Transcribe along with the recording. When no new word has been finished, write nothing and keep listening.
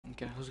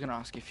Okay, I was gonna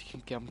ask if you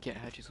can come get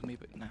hatches with me,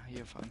 but nah,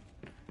 you're fine.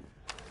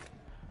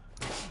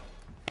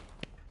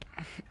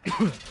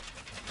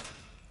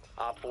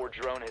 Op 4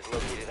 drone has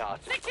located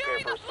hostage. Prepare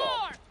for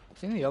assault. I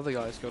think the other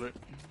guy's got it.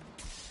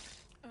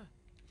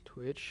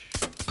 Twitch.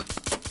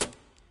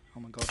 Oh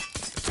my god.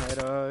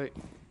 Potato.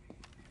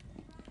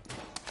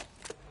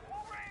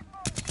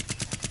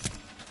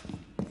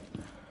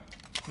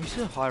 We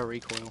still high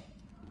recoil.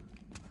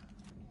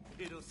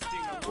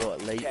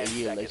 What, are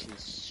you leashing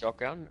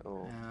shotgun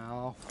or?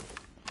 Ow.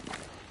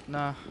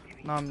 Nah,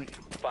 no,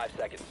 5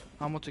 seconds.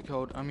 I'm what's it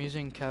called? I'm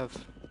using Cav.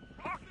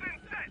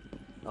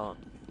 Oh.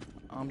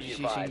 I'm Be just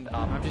advised, using.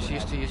 Op I'm just 4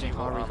 used to using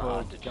high on the recoil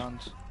hostage.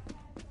 guns.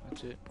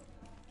 That's it.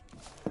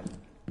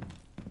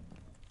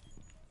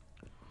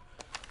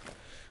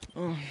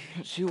 Oh,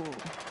 let's see what.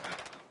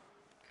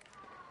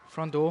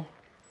 Front door.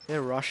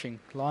 They're rushing.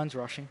 Line's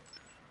rushing.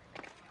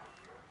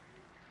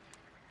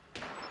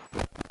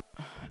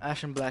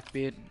 Ash and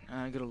Blackbeard.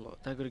 Got a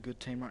lot. They got a good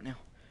team right now.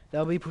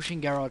 They'll be pushing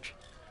garage.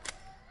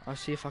 I'll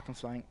see if I can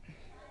flank.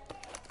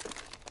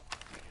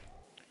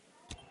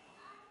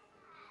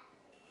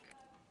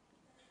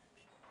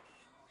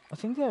 I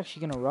think they're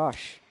actually gonna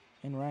rush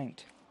in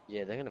ranked.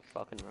 Yeah, they're gonna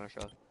fucking rush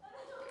us.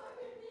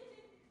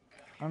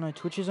 I don't know.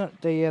 Twitch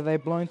isn't. They're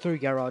blown through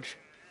garage.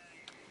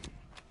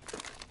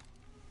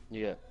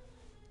 Yeah.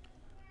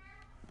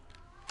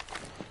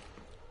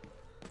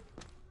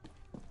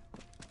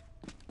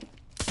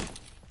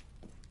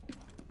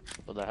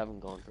 Well, they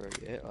haven't gone through it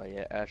yet. Oh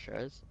yeah, Ash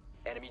has.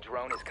 Enemy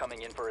drone is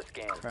coming in for a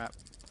scan. Crap.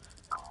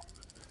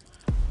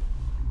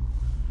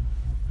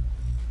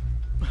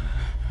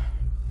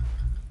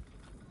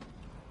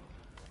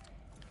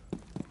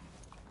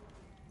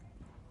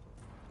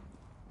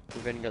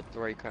 We've only got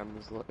 3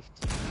 cameras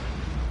left.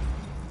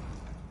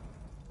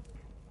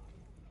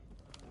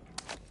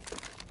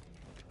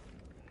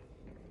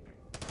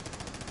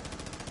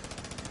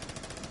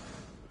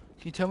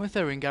 Can you tell me if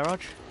they're in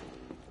garage?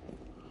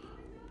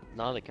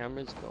 No, the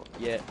camera's gone.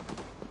 Yeah.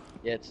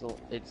 Yeah, it's not.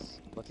 It's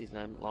what's his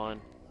name?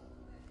 Lion.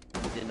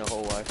 He's in the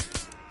hallway.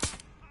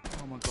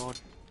 Oh my god.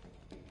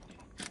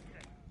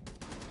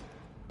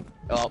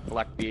 Oh,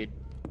 Blackbeard.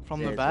 From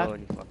There the as back? well,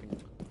 and he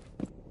fucking.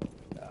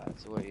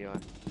 So where you are?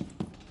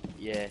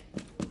 Yeah.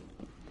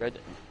 Go.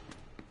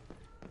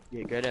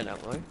 Yeah, go down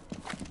that way.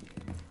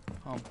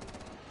 Oh.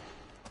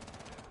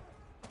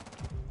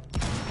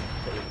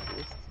 So you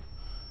exist.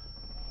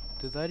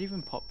 Did that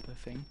even pop the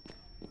thing?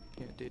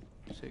 Yeah, it did.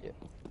 Sick. Yeah.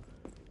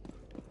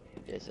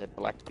 Yeah, so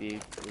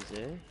Blackbeard was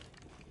there.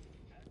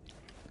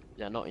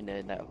 Yeah, not in there,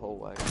 in that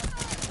hallway.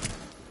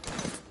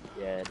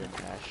 Yeah, then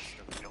Ash.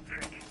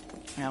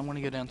 Yeah, I'm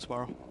gonna go down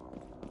Spiral.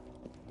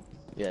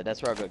 Yeah,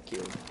 that's where I got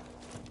killed.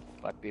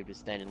 Blackbeard was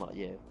standing like,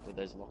 yeah, where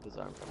those lockers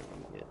are in front of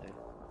him. Yeah, there.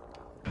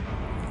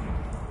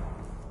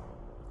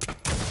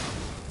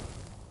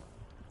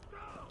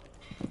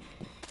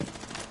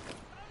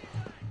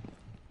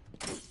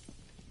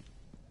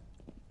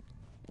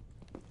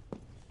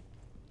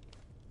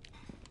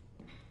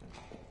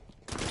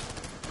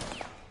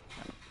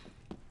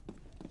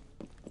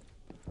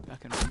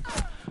 Back in room.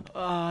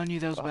 Oh, I knew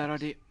that was a bad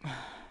idea.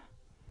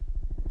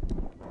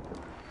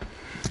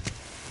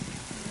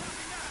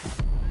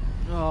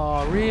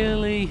 Oh,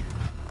 really?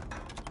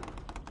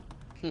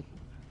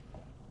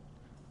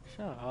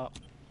 Shut up.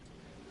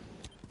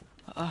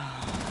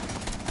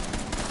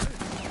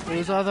 It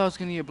was either I was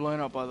gonna get blown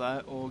up by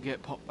that or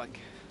get popped back.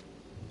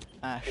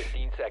 Ash.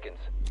 15 seconds.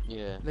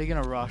 Yeah. They're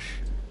gonna rush.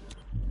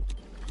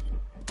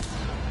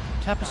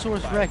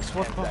 Taposaurus Rex,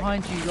 what's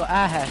behind you? You got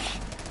Ash.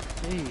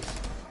 Jeez.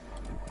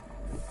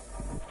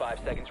 5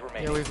 seconds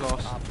remaining. Yeah, we've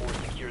lost. Op 4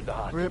 secured the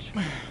Rip.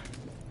 hostage.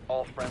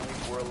 All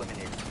friendlies were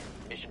eliminated.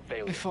 Mission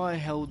failure. If I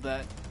held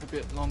that a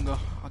bit longer,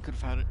 I could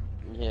have had it.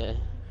 Yeah.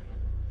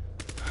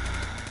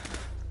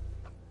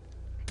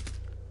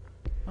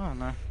 Oh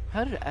no.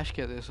 How did Ash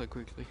get there so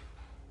quickly?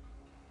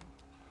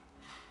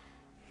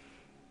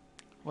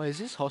 Wait, is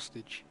this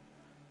hostage?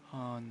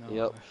 Oh no.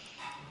 Yep.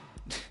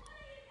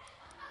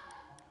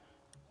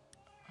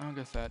 I'll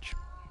go Thatch.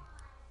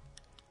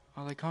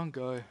 Oh, they can't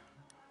go.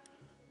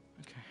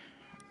 Okay.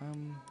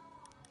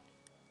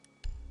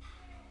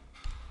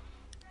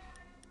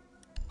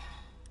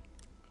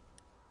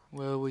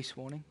 Where are we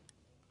spawning?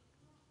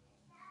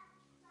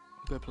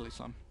 We'll go police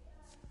line.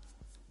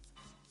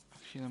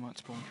 Actually, they might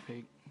spawn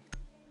Peak.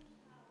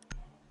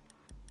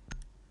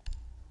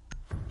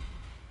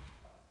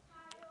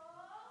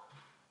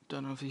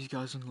 Don't know if these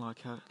guys don't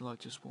like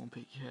to spawn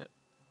Peak yet.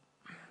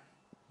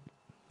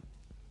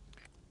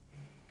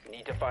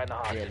 Need to find the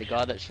hostage. Yeah, the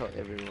guy that shot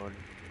everyone.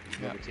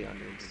 Yeah. Number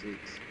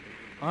 206.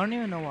 I don't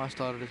even know why I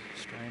started a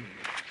stream.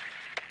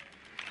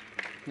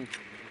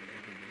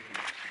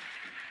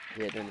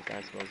 Yeah, doing the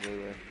same spells we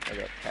were. I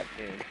got capped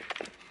in.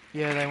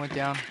 Yeah, they went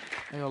down.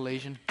 They got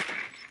Legion.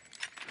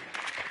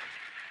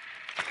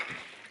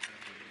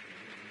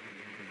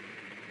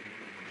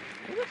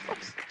 Who the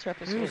fuck's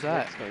Trappist? Who was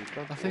that? Going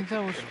from? I think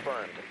that was...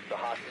 Confirmed. The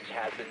hostage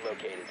has been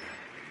located.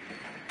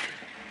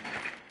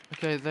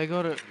 Okay, they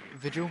got a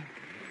Vigil.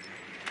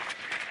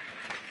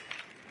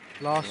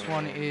 Last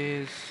one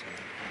is.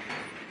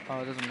 Oh,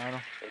 it doesn't matter.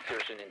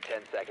 Insertion in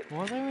 10 seconds.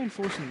 Why are they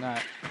reinforcing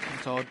that?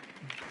 It's odd.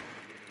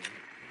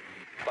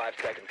 5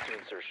 seconds to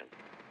insertion.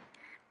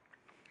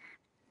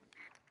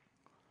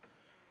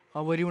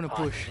 Oh, where do you want to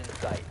push? Hostage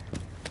in sight.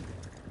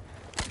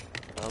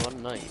 I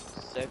don't know.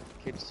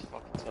 Seth keeps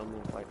fucking telling me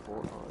to play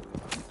Fortnite.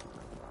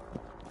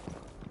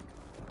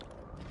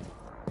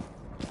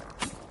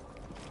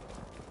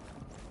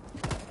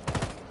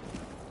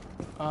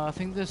 I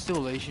think there's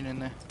still Legion in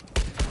there.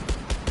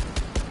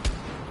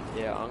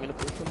 Yeah, I'm gonna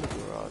push on the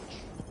garage.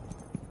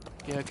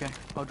 Yeah, okay.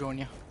 I'll join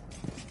you.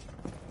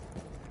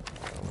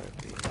 I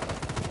won't be.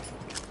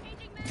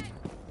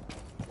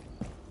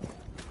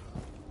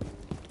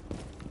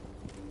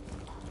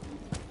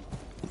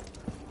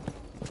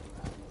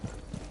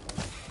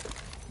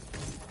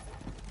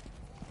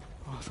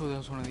 Oh, I thought that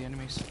was one of the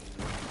enemies.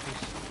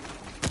 Jeez.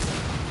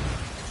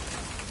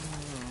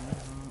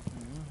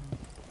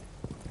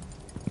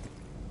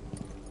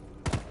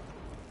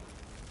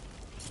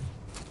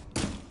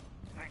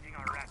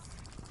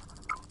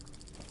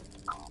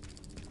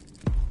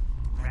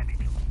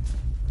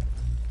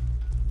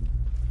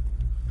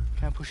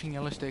 Okay, I'm pushing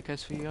yellow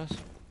staircase for you guys.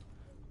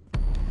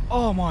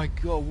 Oh my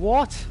god,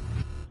 what?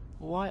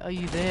 Why are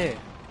you there?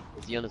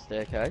 Is he on the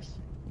staircase?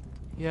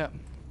 Yeah.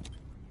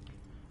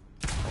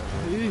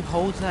 Who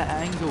holds that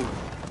angle?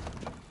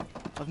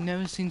 I've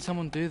never seen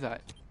someone do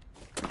that.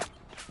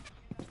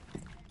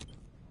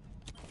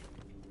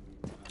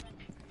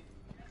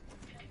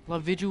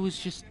 Like, Vigil was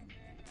just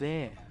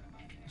there.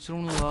 It's all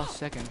in the last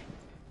second.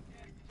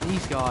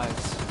 These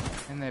guys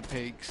and their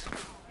peaks.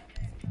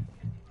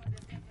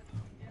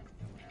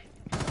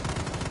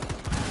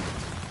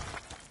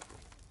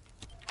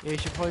 Yeah, you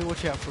should probably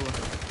watch out for her.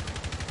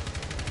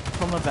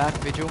 From the back,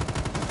 Vigil.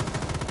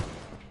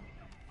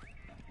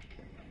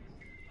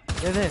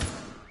 They're there.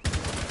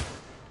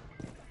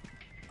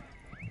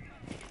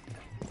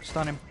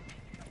 Stun him.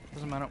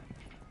 Doesn't matter.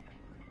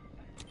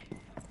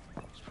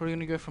 He's probably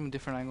gonna go from a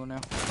different angle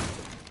now.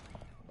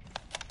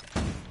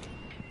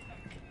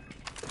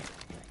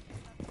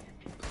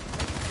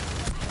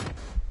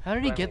 How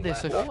did he get there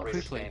so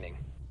quickly?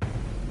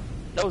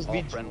 That was All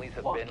Vigil. friendlies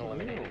have been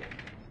eliminated.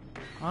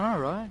 I know,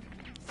 right?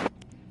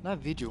 That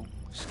Vigil.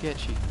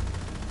 Sketchy.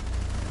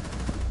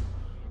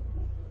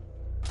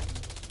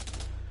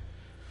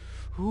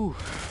 Ooh.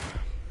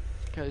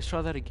 Okay, let's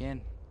try that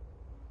again.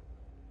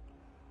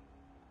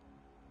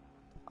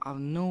 I have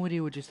no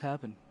idea what just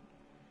happened.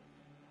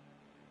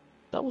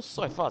 That was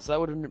so fast. That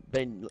would have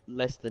been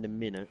less than a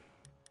minute.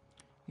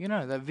 You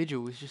know, that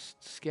Vigil was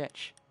just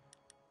sketch.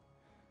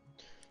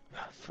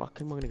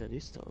 Fuck, am I gonna go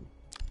this time?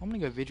 I'm gonna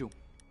go Vigil.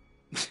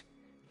 I'm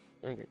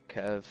gonna go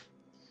Curve.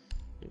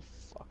 Yeah,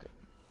 fuck it.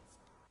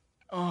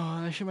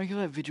 Oh, they should make it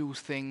like Vigil's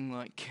thing,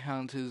 like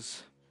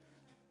counters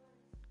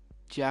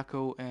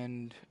Jackal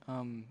and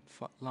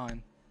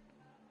Line.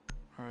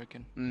 I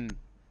reckon. And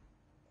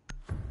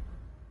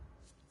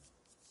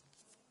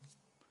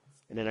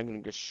then I'm gonna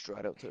go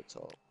straight up to the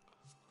top.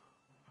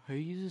 Who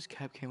uses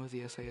Cap Cam with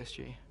the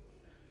SASG?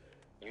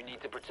 You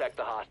need to protect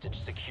the hostage.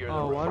 Secure the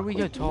Oh, room. why do we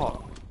go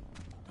top?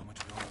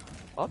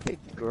 I'll pick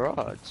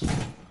garage.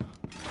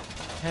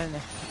 And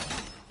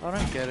I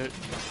don't get it.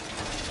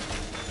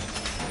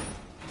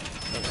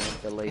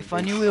 If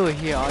I knew we were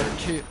here, I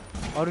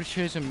would have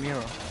chosen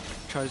Mirror.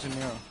 Chosen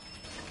Mirror.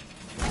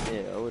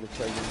 Yeah, I would have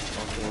chosen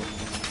fucking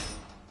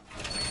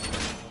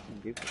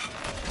Gibson.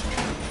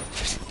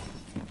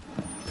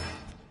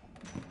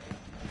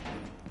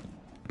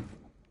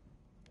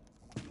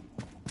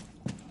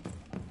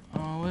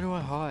 Oh, where do I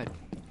hide?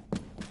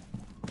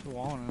 That's what I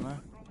wanna know.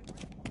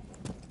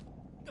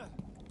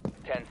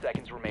 10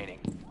 seconds remaining.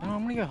 Oh,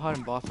 I'm gonna go hide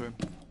in bathroom.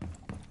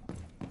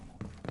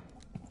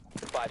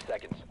 5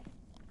 seconds.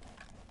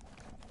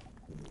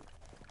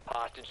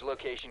 Hostage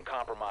location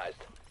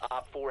compromised.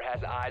 Op 4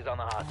 has eyes on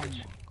the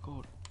hostage.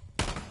 God.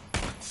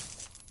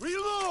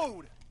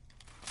 Reload!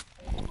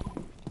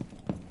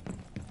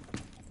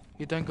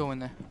 You don't go in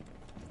there.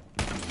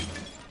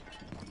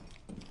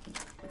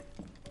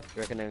 You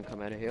reckon they can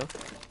come out of here?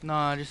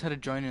 Nah, I just had a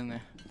drone in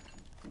there.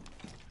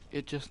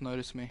 It just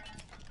noticed me.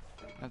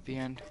 At the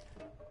end.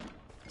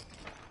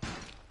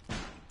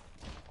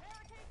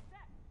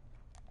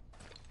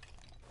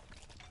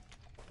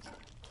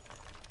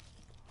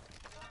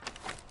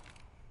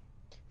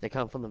 They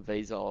come from the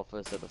visa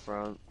office at the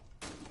front.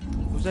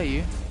 Was that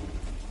you?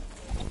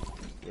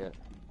 Yeah.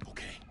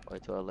 Okay.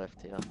 Right to our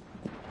left here.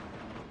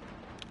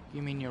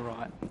 You mean you're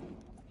right.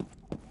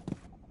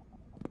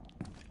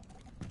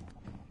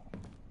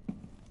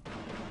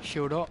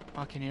 Shield up,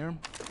 I can hear him.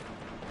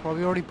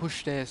 Probably already pushed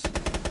stairs.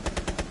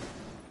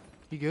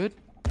 You good?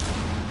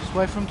 Just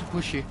wait for him to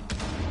push you.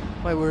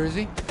 Wait, where is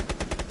he?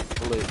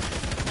 Blue.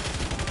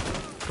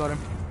 Got him.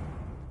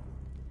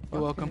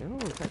 You're welcome. Hell,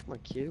 take my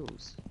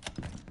kills.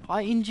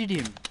 I injured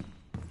him.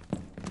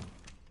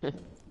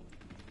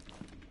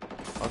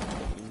 Fuck the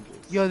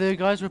injuries. Yo, the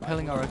guy's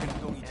repelling, I reckon.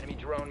 Enemy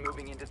drone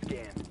moving into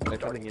scan. They're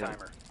Starting coming in.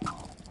 timer.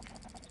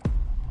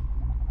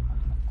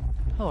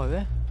 Hello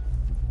there.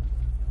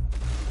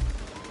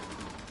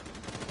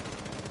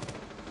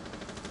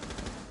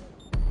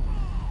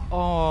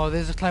 Oh,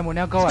 there's a claymore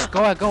now. Go out,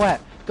 go out, go out.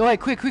 Go out,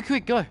 quick, quick,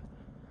 quick, go.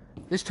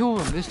 There's two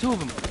of them, there's two of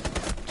them.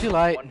 Too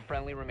late. One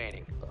friendly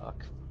remaining.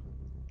 Fuck.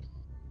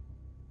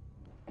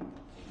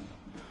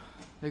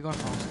 They're going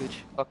for hostage.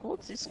 Fuck,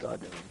 what's this guy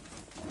doing?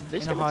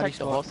 This In a gonna hidey take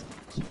the spot.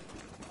 hostage.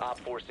 Op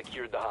 4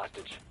 secured the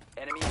hostage.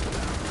 Enemy,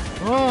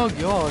 Oh,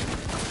 God.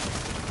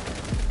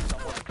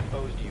 someone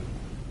exposed you.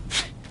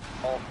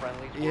 All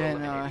friendlies were Yeah, no,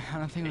 eliminated. I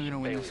don't think we're Mission gonna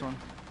win this failure.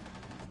 one.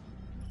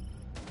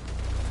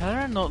 How did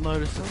I not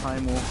notice the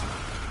claymore?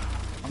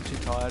 I'm too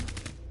tired.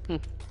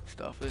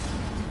 Stuff it.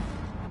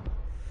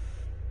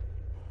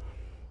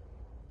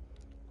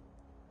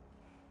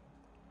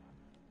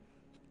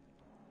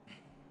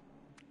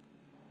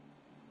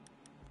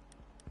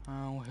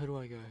 Who do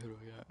I go? Who do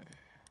I go?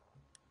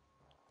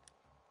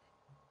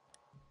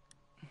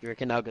 You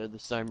reckon they'll go to the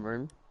same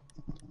room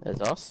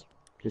as us?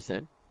 Just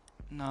then.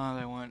 No,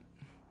 they won't.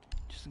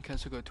 Just in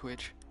case I go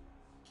Twitch.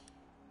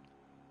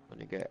 I'm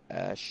gonna go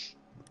Ash.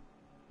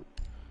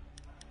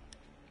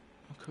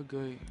 I could go.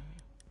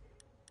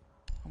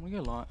 I'm gonna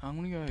go light. I'm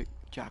gonna go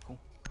Jackal.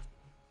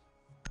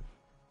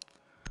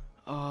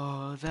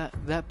 Oh,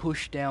 that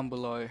push down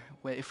below.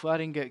 Where if I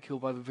didn't get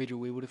killed by the vigil,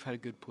 we would have had a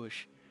good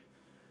push.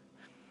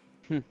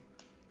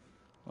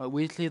 Like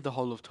we cleared the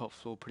whole of top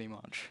floor pretty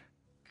much.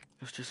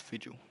 It was just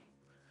vigil.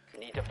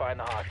 Need to find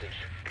the hostage.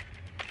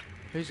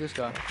 Who's this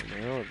guy?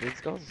 No, these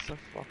guys are so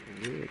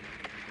fucking weird.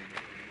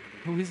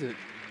 Who is it?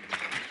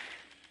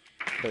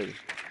 Who?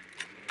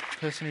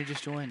 Person who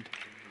just joined.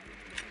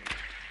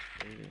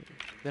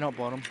 They're not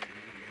bottom.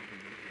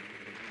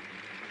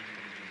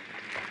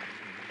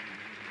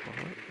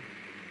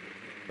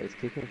 What? He's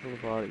kicking from the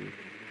body.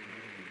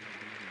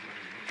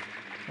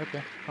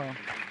 Okay, hold on.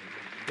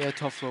 Yeah,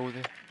 top floor with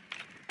it.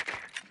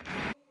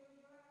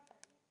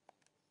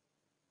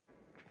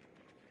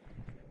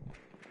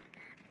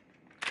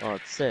 Oh,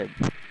 it's Seb.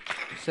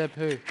 Seb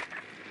who?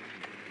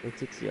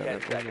 It's Ixia, 10 that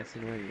one seconds. that's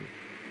in you.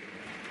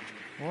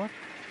 What?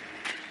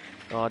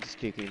 Oh, just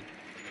kick him.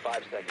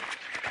 5 seconds.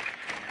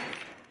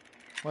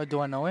 Why do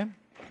I know him?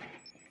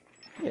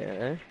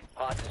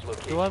 Hostage Yeah.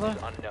 location I is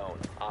though? unknown.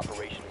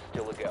 Operation is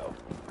still a go.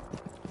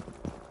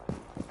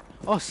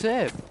 Oh,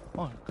 Seb.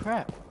 Oh,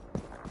 crap.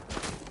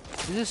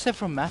 Is this Seb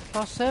from Math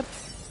Class, Seb?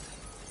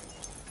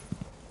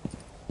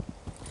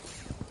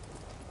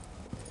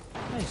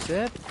 Hey,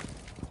 Seb.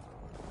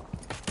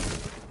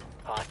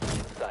 Hostage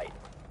in sight.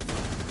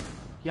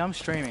 Yeah, I'm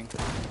streaming.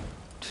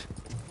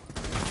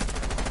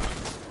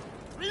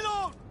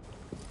 Reload!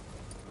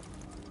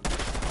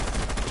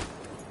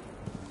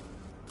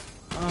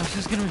 Oh, this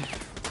is gonna be...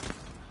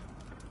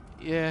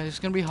 Yeah, it's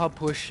gonna be hard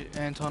push,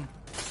 Anton.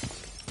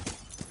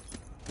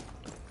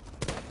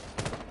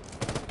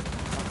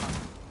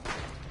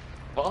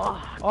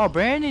 Fuck! Oh,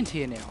 Brandon's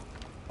here now.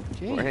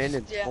 Jeez.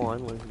 Brandon's Yeah.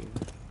 finally here.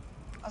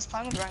 I was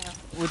playing with Ranger.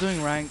 We're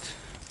doing ranked.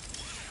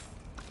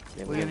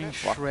 Yeah, We're man, getting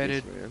fuck this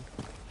shredded. round.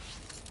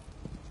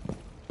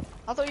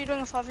 I thought you were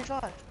doing a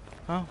 5v5.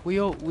 Huh? I've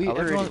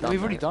already done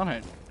We've already that. done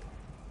it.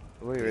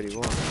 We already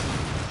won.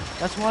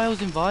 That's why I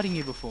was inviting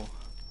you before.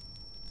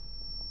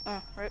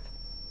 Oh, rip.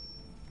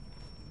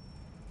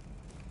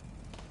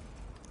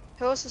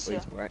 Who else is here?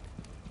 Please, right?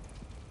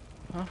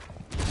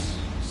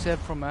 Seb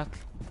from Math.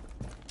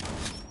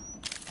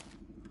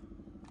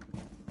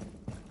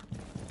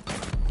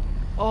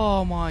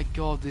 Oh my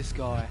god, this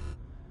guy.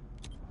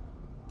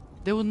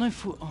 There was no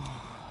foot.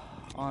 Oh,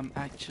 I'm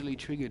actually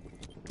triggered.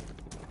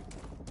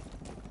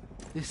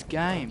 This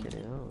game.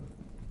 Fucking hell.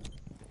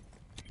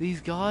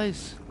 These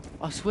guys.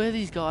 I swear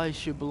these guys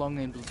should belong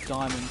in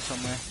Diamond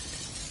somewhere.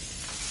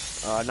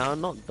 No,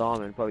 not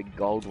diamond, probably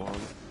gold one.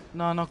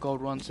 No, not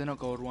gold ones. They're not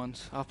gold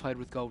ones. I've played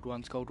with gold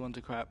ones. Gold ones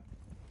are crap.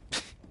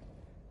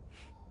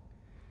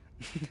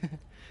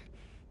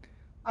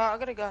 I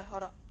gotta go.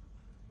 Hold up.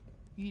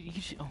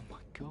 You should, oh my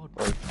god.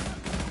 Bro,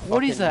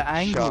 What is that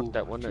fucking angle? shark,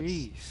 that one that's-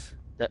 Jeez.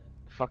 That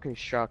fucking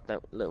shark, that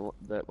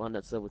one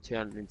that's level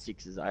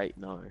 206 is 8,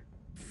 no.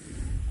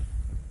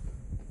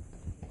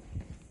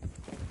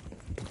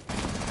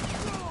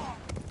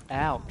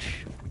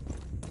 Ouch.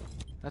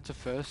 That's a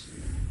first.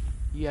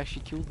 You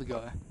actually killed the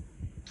guy.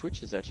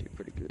 Twitch is actually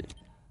pretty good.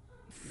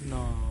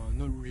 No,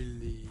 not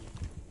really.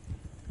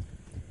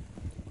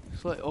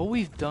 It's like all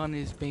we've done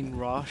is been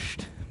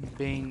rushed,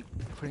 been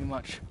pretty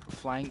much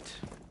flanked.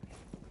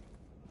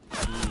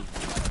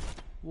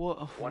 What?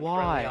 One friendly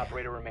Why?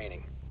 operator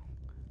remaining.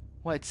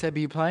 Wait, Seb, are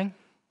you playing?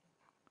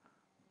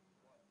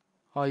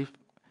 Oh, do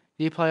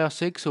you play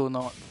R6 or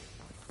not?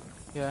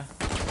 Yeah.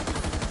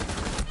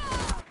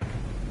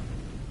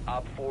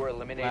 Op 4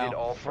 eliminated Wow.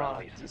 all Fuck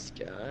friendlies. this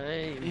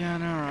game. Yeah, I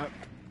know, right?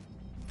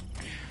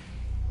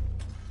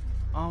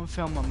 I haven't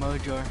found my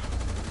mojo.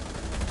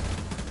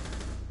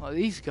 Like,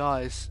 these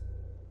guys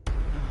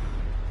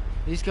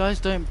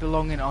don't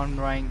belong in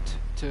unranked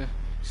to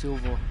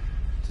silver.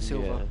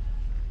 Yeah.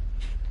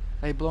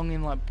 They belong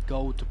in like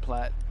gold to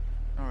plat,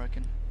 I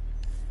reckon.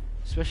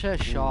 Especially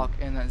that shark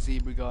and that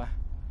zebra guy.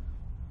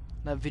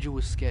 That vigil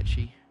was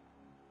sketchy.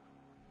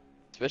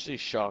 Especially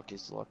Shark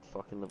is like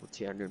fucking level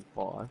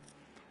 205.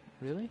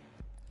 Really?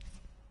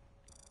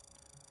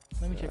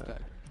 Let me check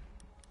that.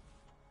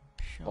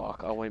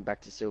 Fuck, I went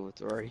back to Silver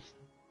 3.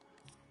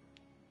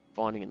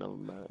 Finding another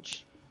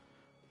match.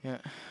 Yeah,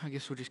 I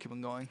guess we'll just keep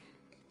on going.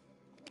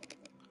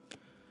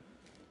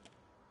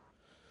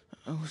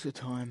 Oh, what's the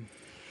time?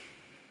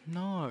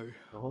 No.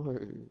 No.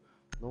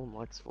 No one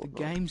likes The Fortnite.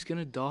 game's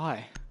gonna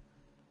die.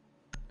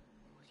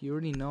 You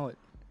already know it.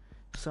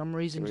 For some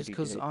reason, just already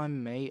because did.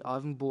 I'm me, I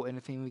haven't bought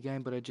anything in the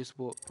game, but I just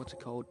bought, what's it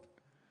called?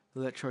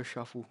 Electro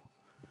Shuffle.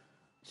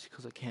 Just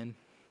because I can.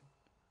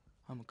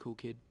 I'm a cool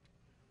kid.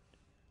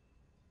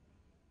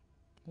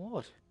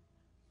 What?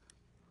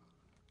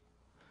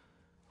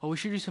 Oh, we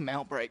should do some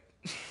Outbreak.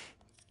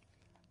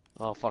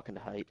 Oh, I fucking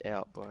hate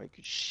Outbreak.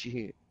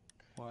 Shit.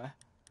 Why?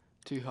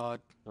 Too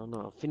hard. Oh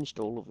no, I finished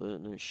all of it.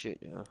 No shit,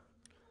 yeah.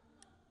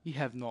 You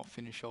have not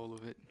finished all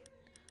of it.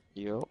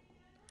 Yep.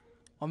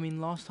 I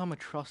mean, last time I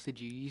trusted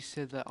you, you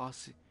said that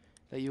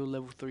that you were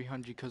level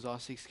 300 because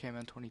R6 came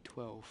out in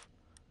 2012.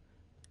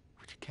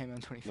 Which came out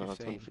in No,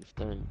 2015.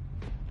 2015.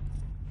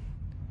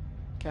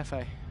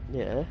 Cafe.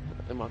 Yeah,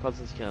 and my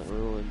cousins can't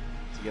ruin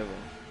together.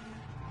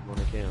 On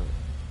account.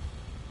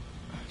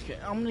 Okay,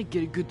 I'm gonna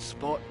get a good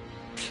spot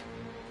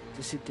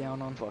to sit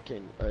down on.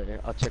 Fucking,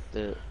 I checked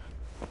the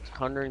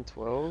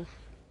 112,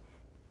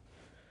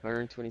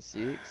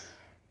 126,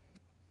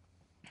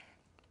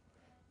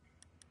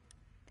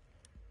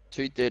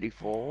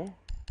 234,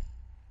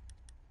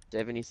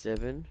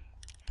 77,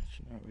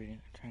 Actually, not reading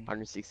it.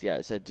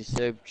 168. So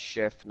Disturbed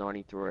Chef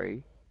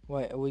 93.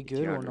 Wait, are we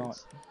good or not?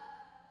 200s.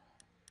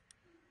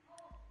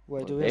 Wait,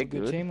 Well, do we have a they're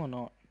good good. team or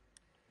not?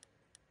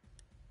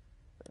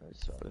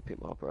 Sorry, to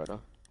pick my operator.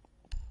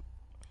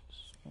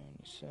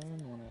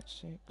 97,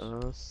 186.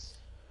 Us.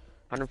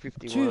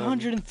 151.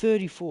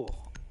 234.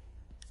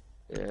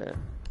 Yeah.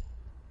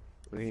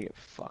 We're gonna get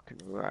fucking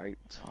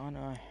raped. I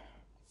know.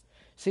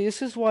 See,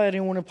 this is why I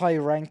didn't want to play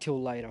rank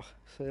till later,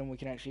 so then we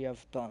can actually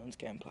have balanced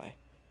gameplay.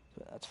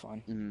 But that's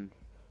fine.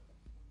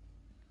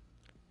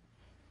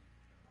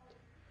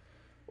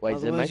 Wait,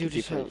 does it Otherwise make a you'll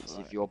just have, difference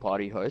like- if your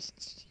party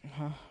hosts,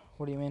 Huh?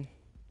 What do you mean?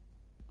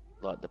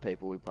 like the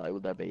people we play,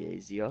 would that be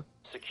easier?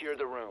 Secure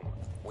the room.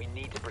 We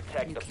need to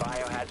protect the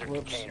biohazard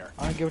Whoops. container.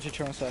 I don't get what you're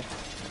trying to say.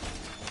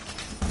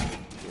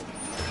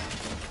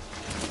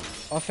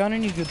 I found a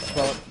new good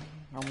spot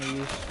I'm gonna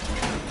use.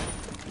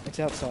 It's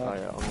outside.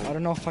 Oh, yeah, I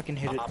don't know if I can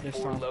hit it Op this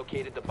 4 time.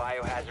 located the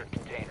biohazard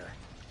container.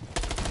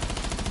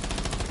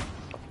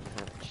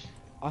 Hatch.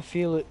 I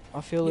feel it.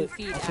 I feel it.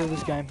 I feel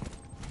this game.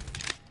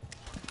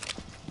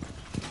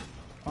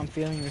 I'm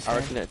feeling this I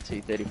game. reckon at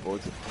 234,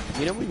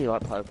 you know when you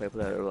like play with people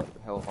that are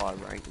like hell high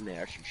ranked and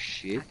they're actually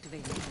shit?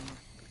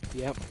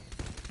 Yep.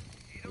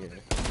 Yeah.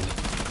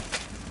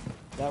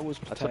 That was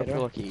That's what I feel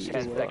potato. like he Still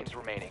 10 works. seconds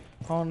remaining.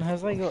 Hold on,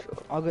 has they got?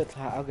 I'll go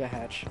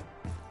hatch.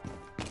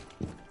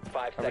 5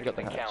 I already got seconds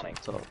the and hatch counting.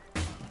 on top.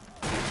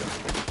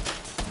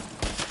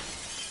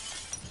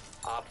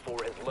 Op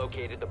 4 has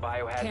located the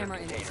biohazard Camera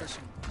in container.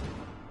 position.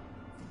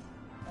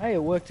 Hey,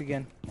 it worked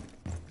again.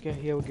 Okay,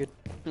 yeah, we're good.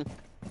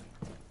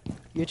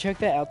 Yeah, check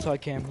that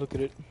outside cam. Look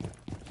at it.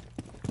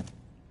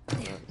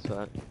 Alright,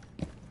 so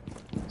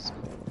let's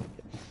go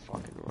get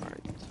fucking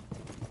raped.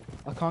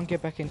 I can't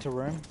get back into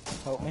room.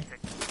 Help me.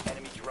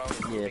 Enemy drone is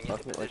Yeah, moving fuck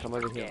into it, like, position I'm for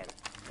over here. scan.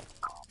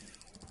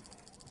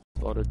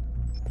 Spotted.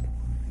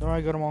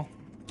 Alright, got them all.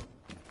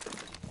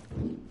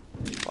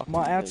 Fucking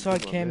My good,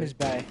 outside good cam one, is dude.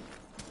 bay.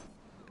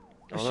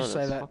 I Let's know, just say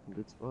that's a that. fucking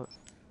good spot.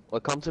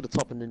 Well, come to the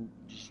top and then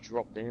just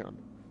drop down.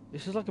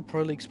 This is like a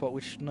Pro League spot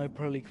which no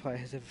Pro League player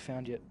has ever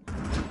found yet.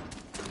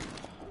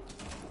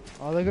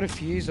 Oh, they got a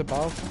fuse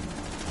above.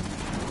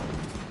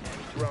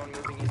 Enemy drone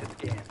moving into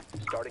scan.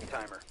 Starting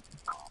timer.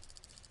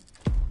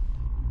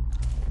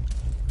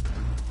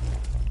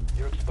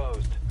 You're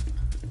exposed.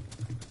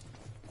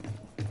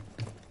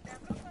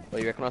 Oh,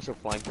 you reckon I should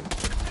flank him?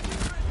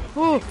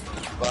 Oh!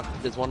 Fuck,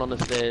 there's one on the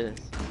stairs.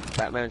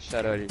 Batman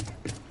shadowed him.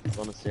 He's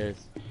on the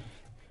stairs.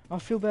 I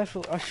feel bad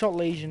for. I shot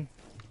Legion.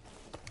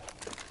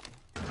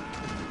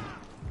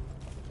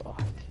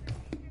 Fuck.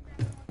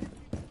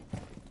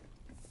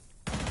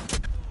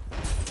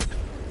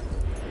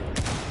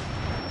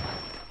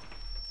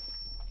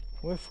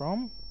 Where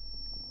from?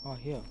 Oh,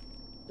 here.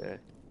 Yeah.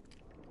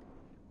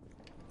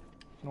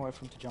 Gonna wait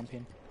for him to jump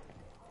in.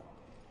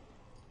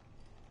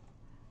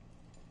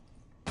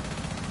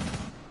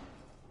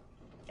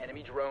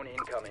 Enemy drone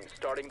incoming.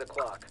 Starting the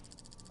clock.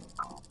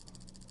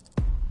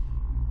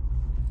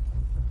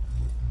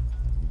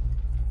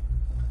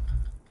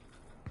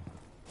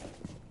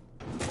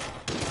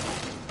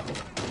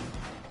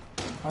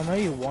 I know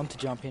you want to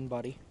jump in,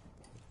 buddy.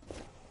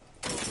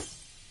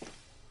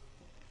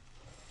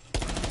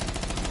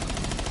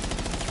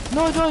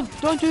 No,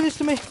 don't do this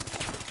to me. Cease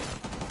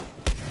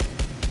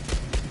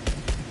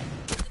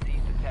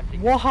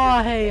attempting.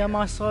 Why am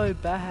I so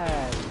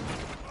bad?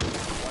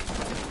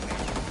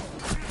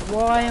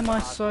 Why am I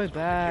so Securing the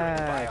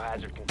bad?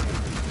 biohazard container.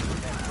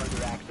 Prevent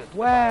further access to the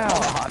Wow.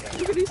 biohazard.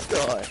 Look at this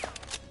guy.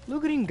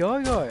 Look at him go.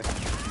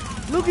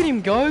 Look at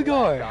him Last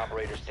go.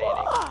 operator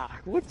standing.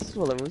 Fuck. What's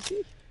what level was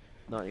he?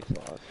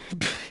 95.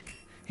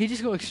 He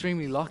just got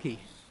extremely lucky.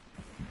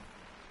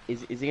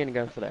 Is he gonna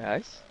go for the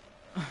house?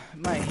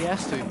 Mate, he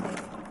has to.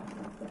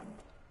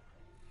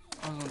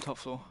 I was on top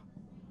floor.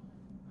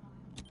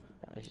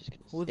 No, he's just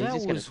gonna, Well, he's that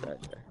just gonna was.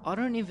 stay there. I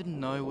don't even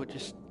know what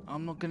just.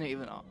 I'm not gonna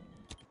even.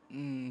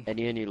 And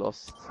he only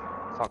lost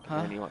fucking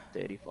Huh? only like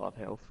 35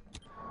 health.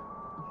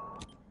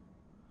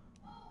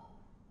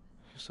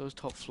 So it's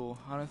top floor.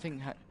 I don't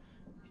think.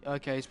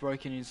 Okay, he's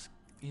broken his.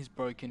 He's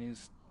broken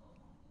his.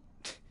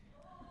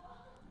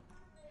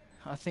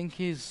 I think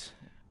his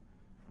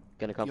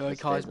Gonna come from the yokai's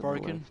stairs on the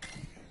broken.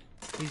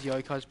 left. His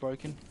yokai's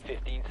broken.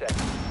 15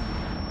 seconds.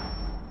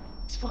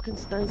 He's fucking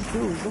staying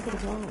still. He's not gonna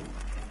go.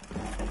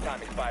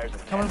 Time expires in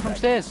 10 Coming from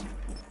seconds.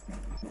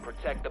 stairs.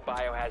 Protect the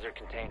biohazard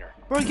container.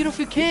 Bro, get off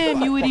your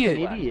cam, you Fucking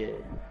idiot.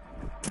 idiot.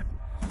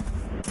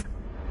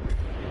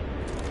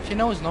 She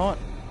no, he's not.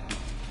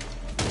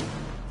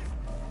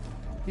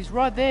 He's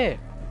right there.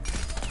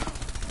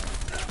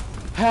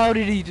 How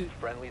did he do?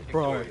 Friendly's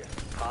Bro. victorious.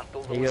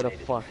 Hostiles He got a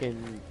eliminated.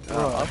 fucking.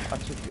 Bro.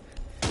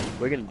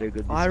 We're gonna do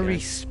good. This I game.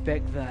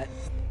 respect that.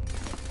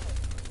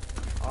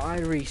 I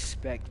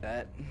respect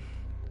that.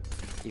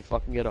 You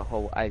fucking get a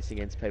whole ace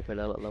against people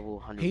at level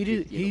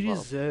 150. He and above.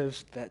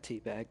 deserves that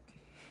teabag.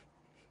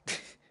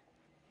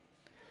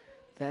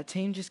 That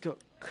team just got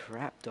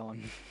crapped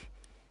on.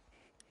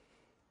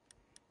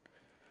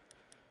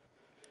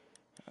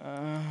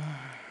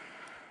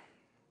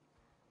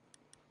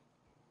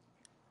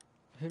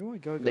 Who do I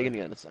go? They're gonna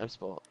go in the same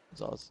spot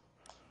as us.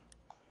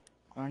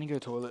 I only go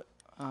toilet.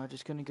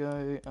 Just gonna go.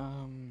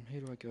 Who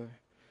do I go?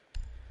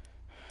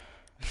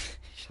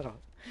 Shut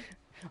up.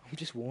 I'm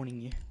just warning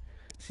you.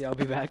 See, I'll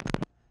be back.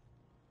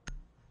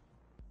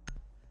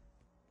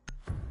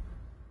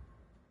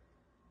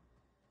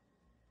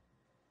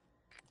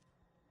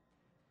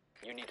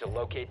 You need to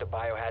locate the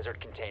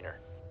biohazard container.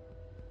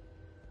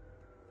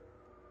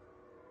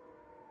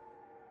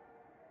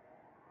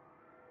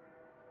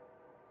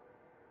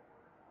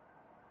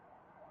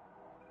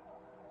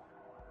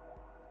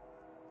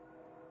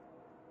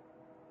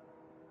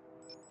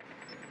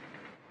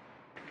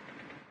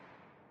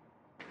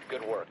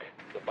 Good work.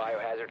 The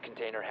biohazard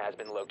container has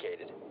been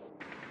located.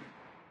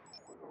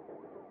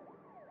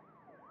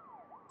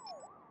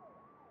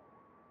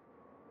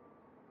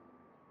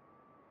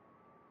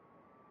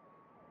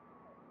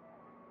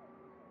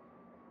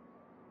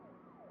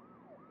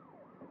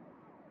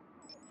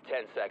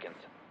 Ten seconds.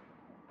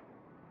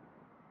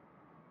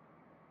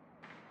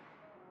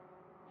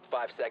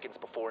 5 seconds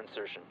before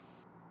insertion.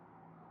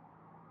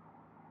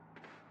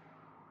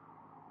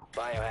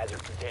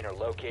 Biohazard container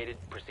located.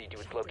 Proceed to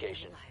its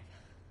location.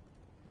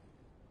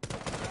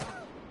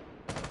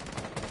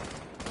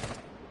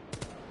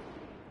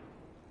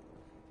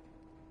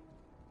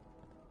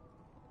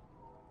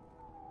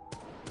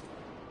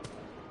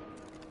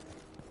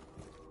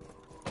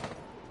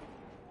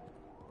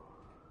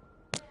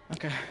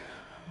 Okay.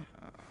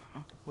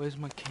 Where's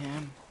my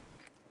cam?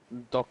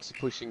 Doc's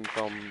pushing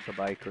from the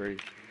bakery.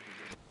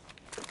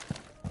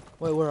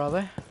 Wait, where are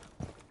they?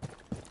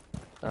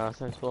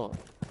 Same spot.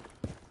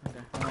 Okay,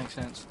 that makes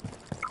sense.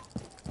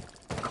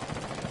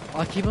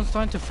 I keep on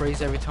starting to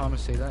freeze every time I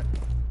see that.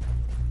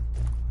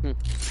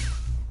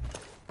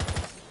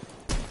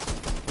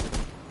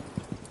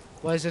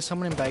 Why is there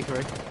someone in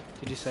bakery?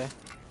 Did you say?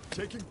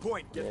 Taking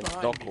point. Get Yeah,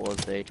 behind Doc me. was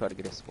there. He tried to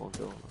get a spawn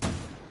kill.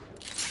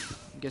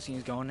 I'm guessing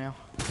he's going now.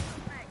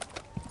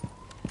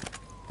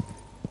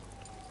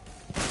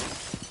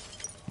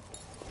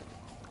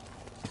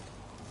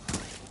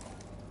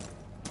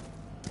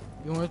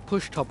 You want to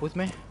push top with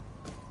me?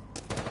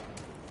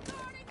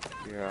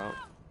 You're out.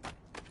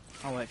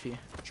 I'll wait for you.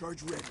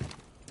 Charge ready.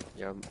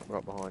 Yeah, I'm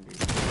right behind you.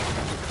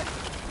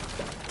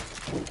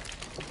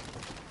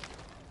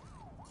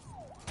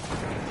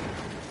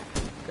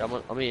 Yeah,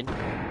 I'm in.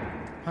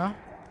 Huh?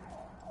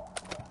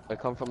 I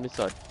come from this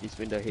side. This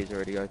window here's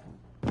already open.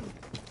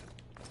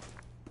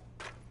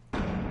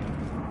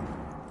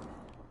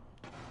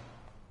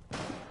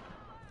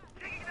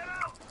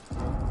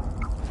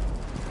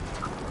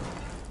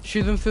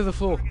 Shoot them through the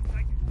floor.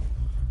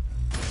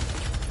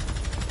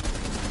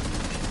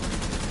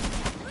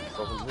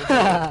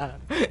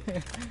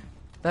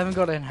 They haven't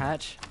got in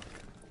hatch.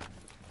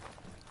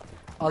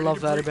 I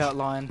love that about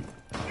Lion.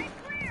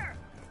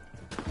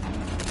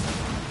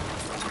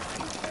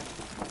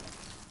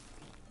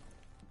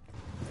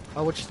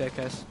 Oh, which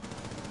staircase?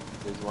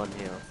 There's one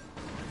here.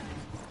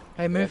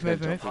 Hey, move, Yeah,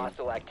 move, don't move. jump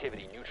Hostile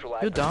activity.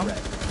 Neutralize You're the dumb. threat.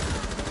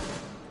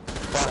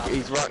 Fuck,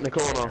 he's right in the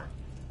corner.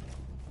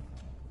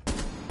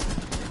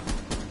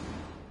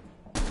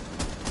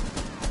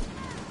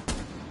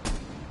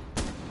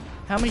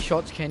 How many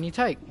shots can you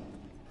take?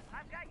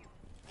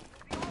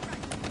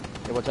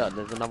 Yeah, watch out.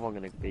 There's another one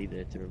gonna be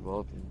there to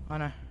revolve him. I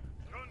know.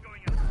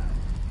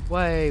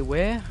 Wait,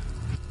 where?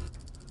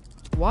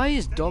 Why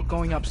is Doc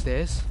going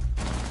upstairs?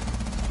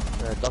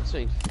 Doc's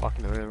been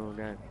fucking around all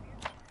game.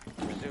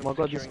 Resume my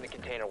God, securing the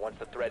container once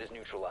the threat is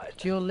neutralized.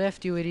 To your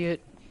left, you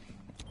idiot.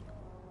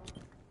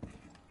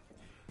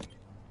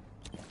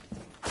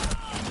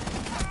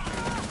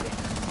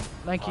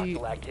 Thank you.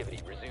 Hostile activity.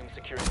 Resume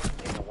securing the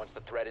container once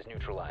the threat is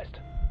neutralized.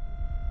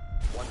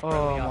 One Oh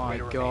friendly my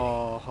operator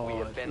remaining. We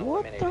have god. been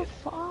What the eliminated.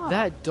 fuck?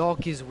 That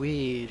dock is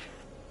weird.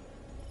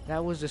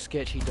 That was a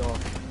sketchy dock.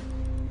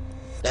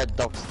 That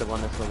doc's the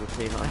one that's level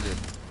 300.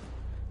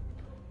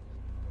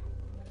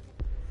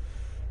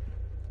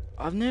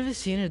 I've never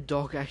seen a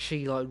dock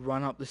actually like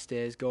run up the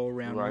stairs, go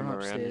around, Roam run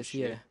around and upstairs.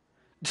 Yeah.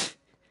 shit.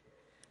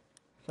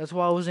 That's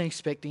why I wasn't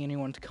expecting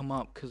anyone to come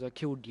up because I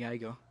killed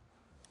Jaeger.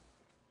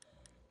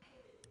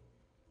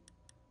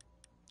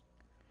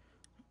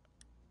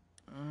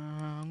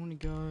 I'm gonna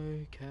go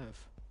Cav.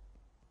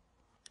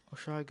 Or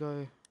should I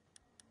go?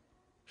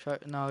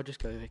 No, I'll just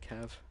go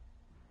Cav.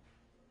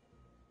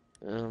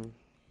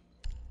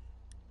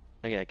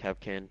 Okay, Cav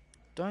can.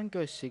 Don't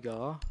go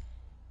cigar.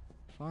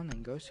 Fine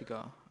then, go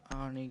cigar.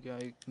 I only go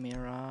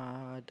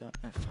mirror. Don't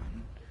have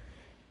fun.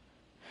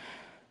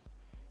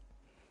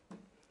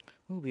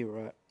 We'll be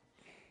right.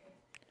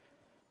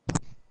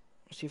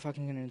 See if I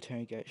can get an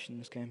interrogation in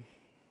this game.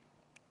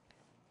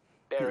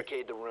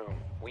 Barricade the room.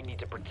 We need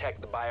to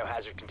protect the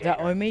biohazard container. That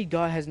Omid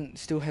guy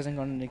still hasn't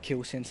gotten a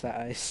kill since that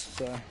ace,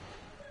 so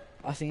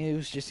I think it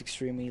was just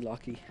extremely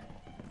lucky.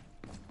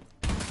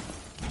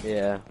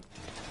 Yeah.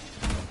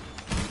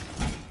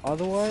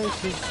 Otherwise,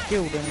 he's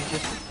killed and he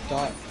just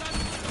died.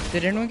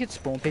 Did anyone get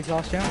spawn picked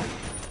last round?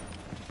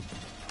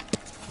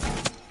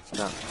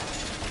 No.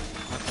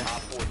 Okay.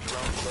 Op 4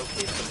 drone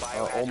located the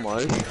biohazard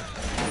Almost. container.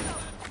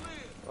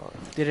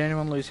 Did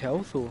anyone lose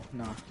health or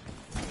no?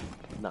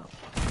 No.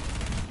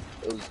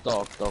 It was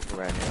Doc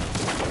around here.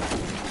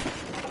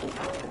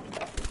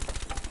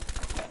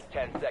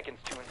 10 seconds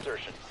to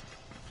insertion.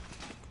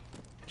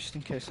 Just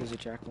in case there's a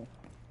jackal.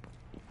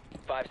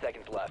 5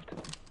 seconds left.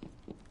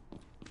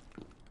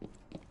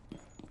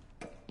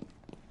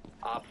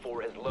 Op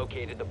 4 has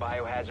located the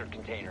biohazard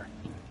container.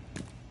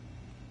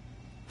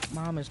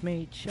 Mama's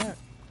meat shot.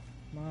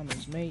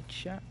 Mama's meat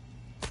shot.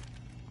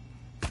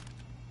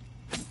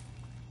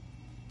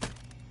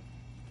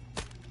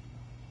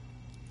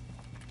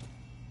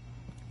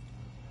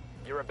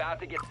 You're about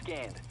to get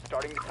scanned.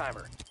 Starting the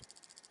timer.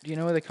 Do you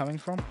know where they're coming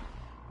from?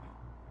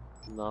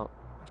 No.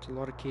 It's a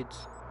lot of kids.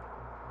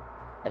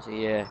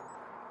 Actually, yeah.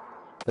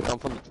 They come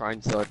from the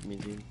train side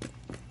museum.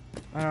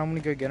 Alright, I'm gonna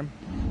go get them.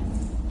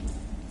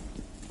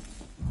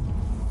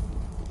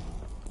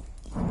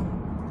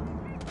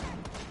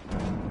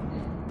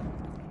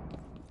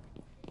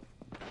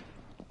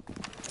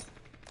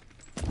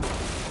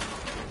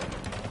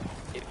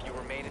 If you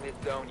remain in this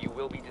zone, you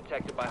will be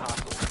detected by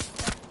hostiles.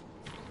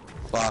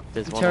 Fuck,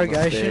 there's one on the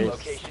Interrogation. stairs.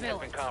 Location has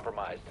been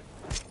compromised.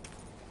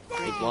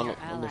 There's one Your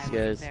on the ally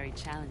stairs. was very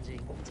challenging,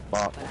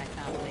 Fuck. but I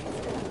found ways to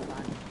have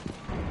fun.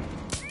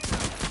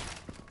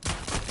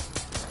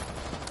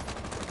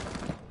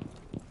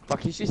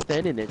 Fuck, he's just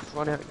standing there. Just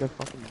run out and go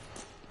fucking...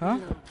 Huh?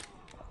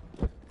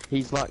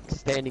 He's like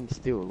standing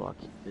still, like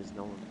there's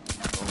no one.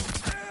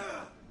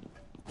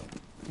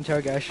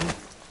 Interrogation.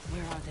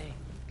 Where are they?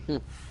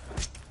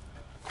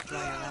 Draw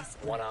your last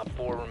One Op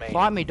 4 remaining.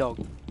 Fight me,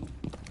 dog.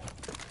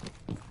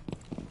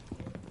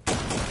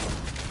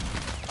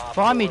 Op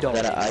Find me, 4 dog.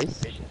 Is that an remaining.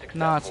 ace? Mission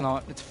No, it's successful.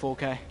 not. It's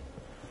 4K.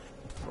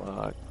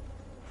 Fuck.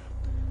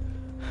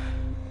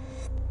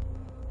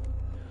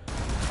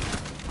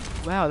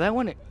 Wow, that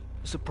went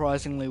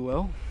surprisingly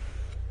well.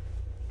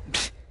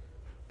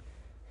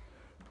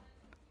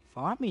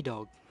 Fight me,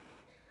 dog.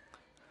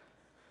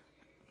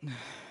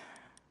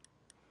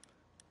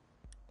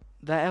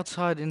 That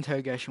outside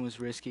interrogation was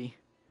risky.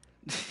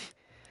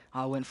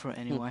 I went for it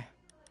anyway.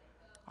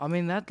 I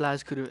mean, that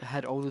Laz could have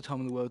had all the time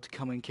in the world to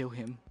come and kill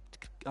him.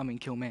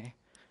 Kill me.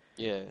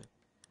 Yeah.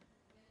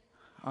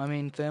 I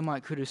mean,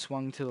 Thermite could have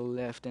swung to the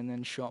left and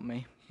then shot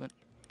me, but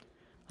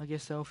I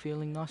guess they were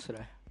feeling nice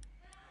today.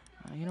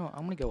 You know what,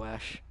 I'm gonna go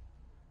Ash.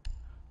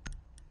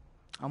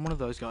 I'm one of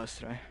those guys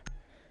today.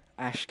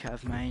 Ash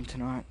Cav main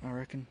tonight, I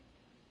reckon.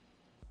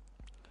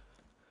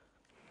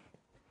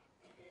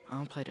 I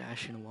haven't played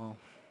Ash in a while.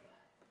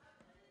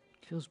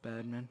 Feels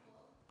bad, man.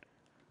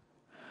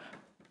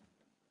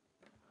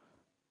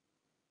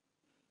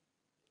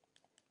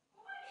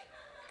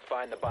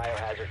 Find the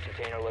biohazard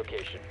container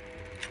location.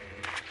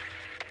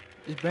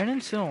 Is Brennan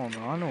still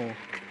online or?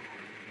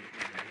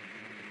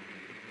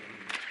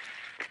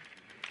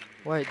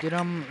 Wait,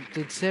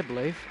 did Seb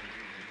leave?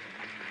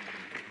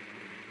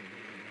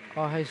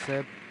 Oh, hey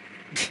Seb.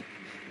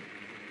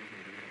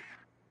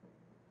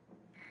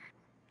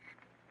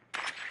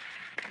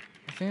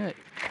 I think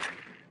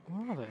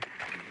where are they?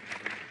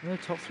 Are they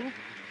top floor?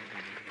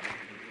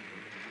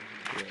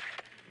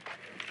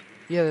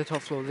 Yeah, they're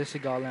top floor. They're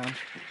cigar lounge.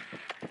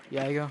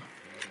 Yeah, you go.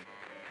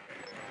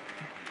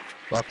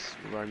 Bucks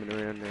roaming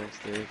around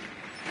downstairs.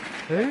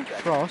 Who?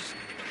 Frost?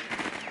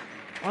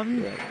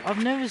 Yeah.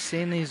 I've never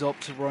seen these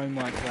ops roam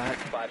like that.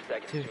 5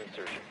 seconds Two. to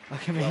insertion.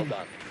 Like, I Well mean,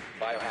 done.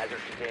 Biohazard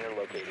container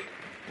located.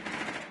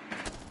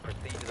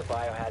 Proceed to the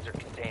biohazard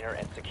container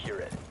and secure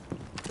it.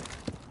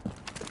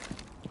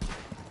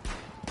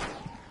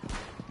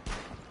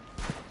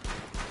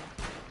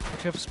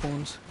 watch out for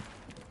spawns.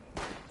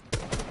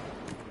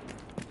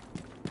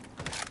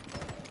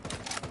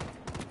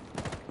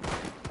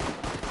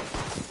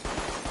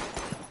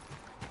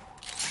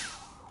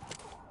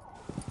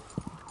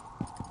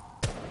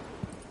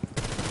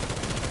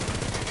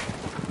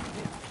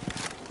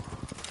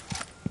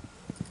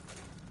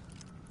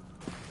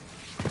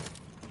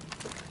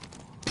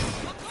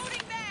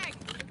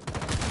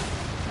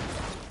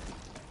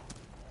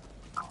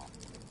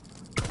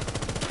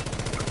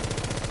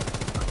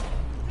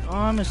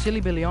 I'm a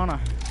silly Billiana.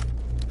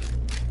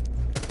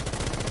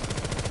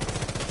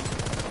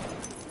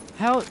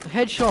 How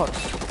headshots?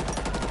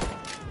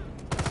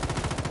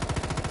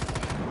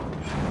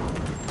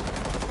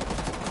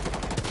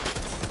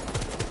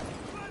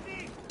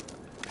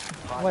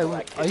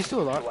 Wait, are you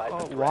still alive?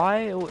 Oh,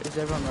 why is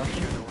everyone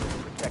rushing?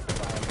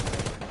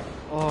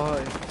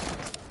 Oh,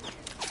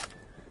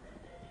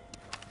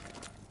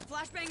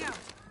 Flashbang out.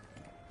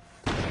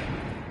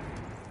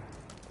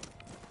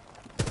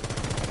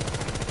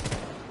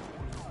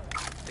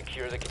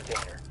 Secure the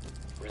container.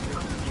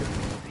 Resume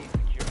security.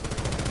 Secure the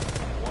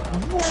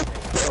What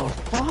the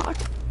fuck?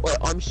 Wait,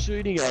 I'm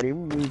shooting at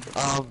him with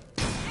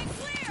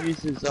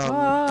uses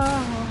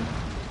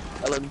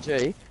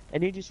LMG,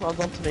 and he just runs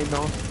up to me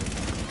now.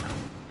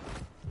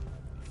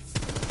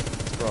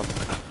 Bro.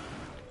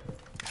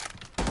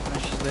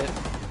 she's lit.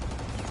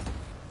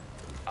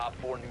 Op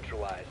 4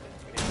 neutralized.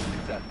 Mission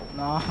successful.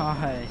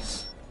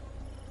 Nice.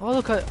 Oh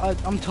look,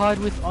 I'm tied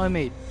with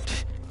Omid.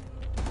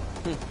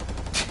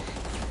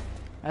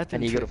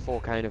 And you got a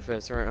 4K in the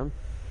first round.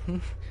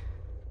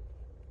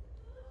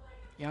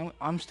 Yeah,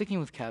 I'm sticking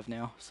with Cav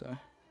now, so.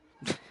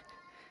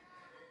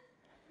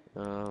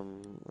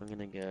 I'm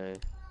gonna go.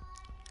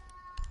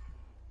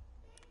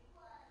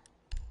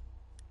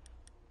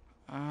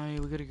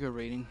 We gotta go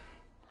reading.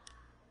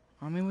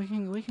 I mean,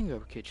 we can go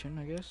kitchen,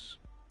 I guess,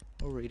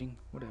 or reading,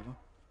 whatever.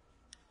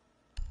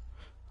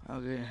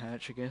 I'll go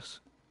hatch, I guess.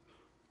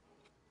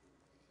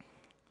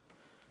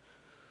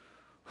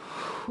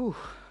 Whew.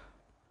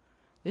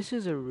 This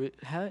is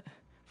how.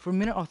 For a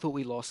minute, I thought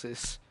we lost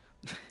this.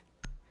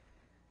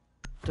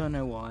 Don't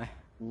know why.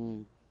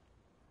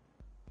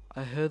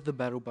 I heard the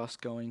battle bus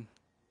going.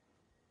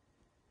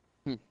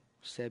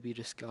 Seb, you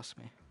disgust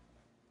me.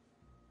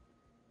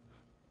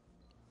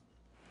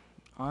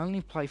 I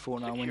only play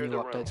Fortnite when new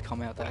updates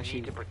come out that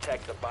actually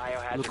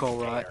look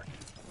alright.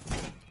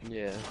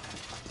 Yeah.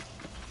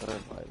 I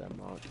don't play that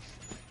much.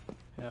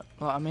 Yeah.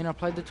 Well, I mean, I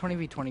played the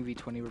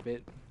 20v20 a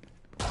bit.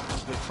 It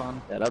was a bit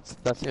fun. Yeah, that's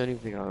the only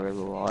thing I really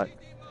like.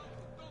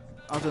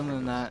 Other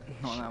than that,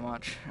 not that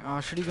much.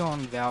 Should he go on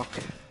Valk?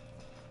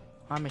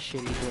 I'm a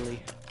shitty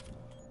Billy.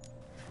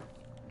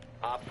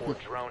 Op 4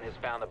 drone has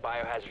found the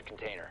biohazard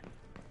container.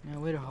 Yeah,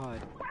 where to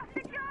hide?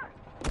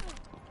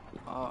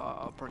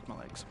 I broke my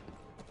legs.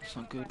 It's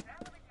not good.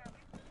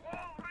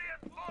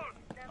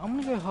 I'm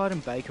gonna go hide in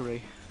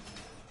bakery.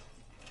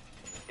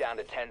 Down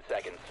to 10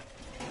 seconds.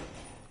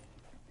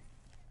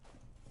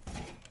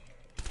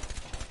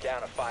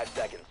 Down to 5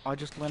 seconds. I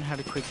just learned how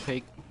to quick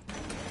peek.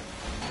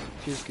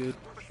 Feels good.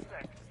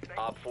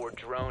 Op 4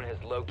 drone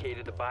has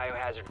located the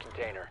biohazard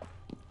container.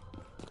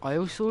 I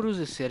always thought it was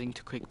a setting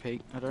to quick peek.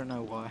 I don't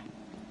know why.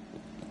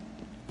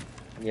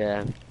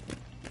 Yeah. And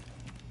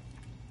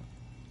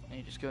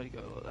you just gotta go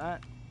like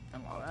that,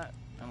 and like that,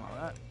 and like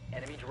that.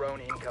 Enemy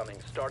drone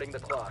incoming. Starting the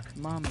clock.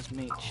 Mama's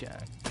Meat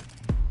Shack.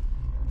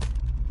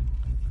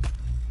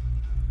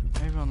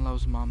 Everyone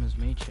loves Mama's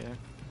Meat Shack.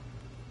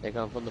 They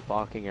come from the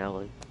parking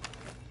alley.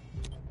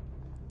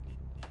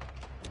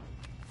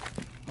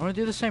 I wanna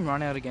do the same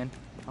run out again.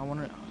 I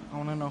wanna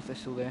know if they're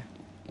still there.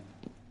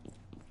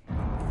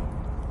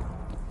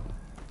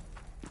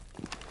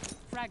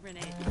 Frag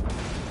grenade.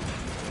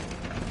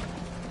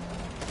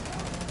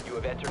 You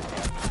have entered.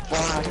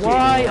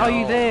 Why are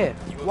you there?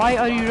 Why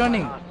are you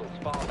running?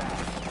 Fall back.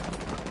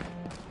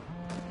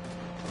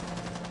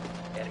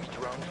 Enemy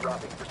drone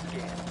dropping for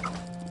scan.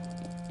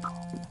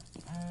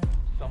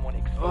 Someone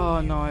exposed.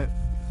 Oh no.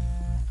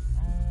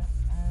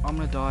 I'm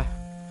gonna die.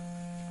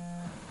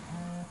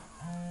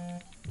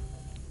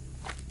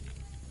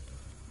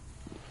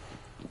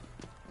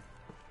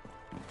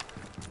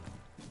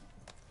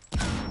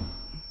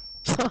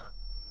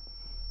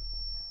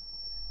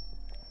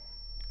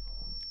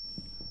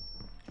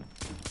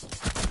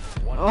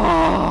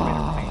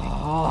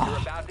 You're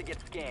about to get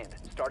scanned.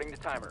 Starting the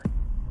timer.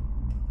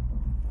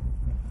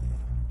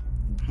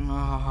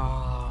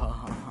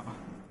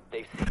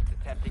 They've ceased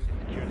attempting to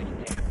secure the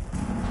container.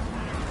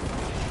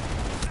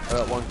 I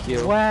got 1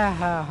 kill.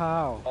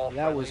 Wow, All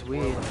that was friendlies were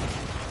weird.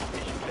 eliminated.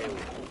 Mission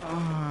failure.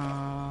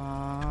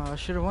 I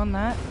should have won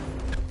that.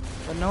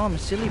 But no, I'm a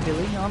silly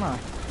Billy, aren't I?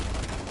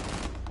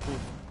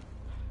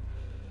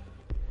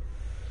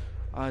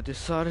 I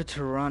decided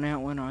to run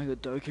out when I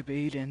got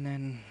Dokkabeed, and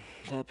then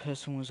that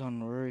person was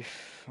on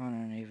roof. I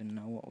don't even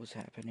know what was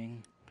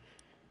happening.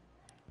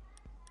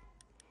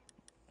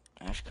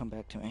 Ash, come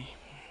back to me.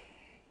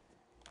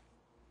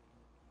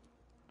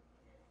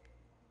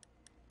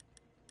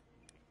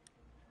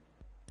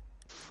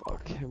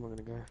 Fuck, where am I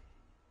gonna go?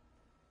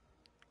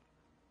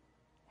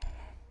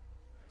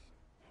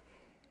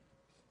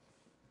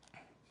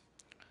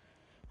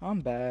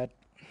 I'm bad.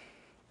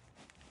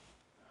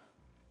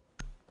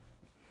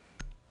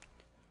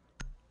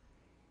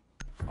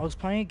 I was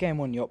playing a game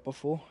on Yacht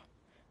before.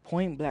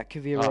 Point Black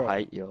Kavira, I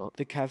hate you.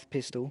 the Cav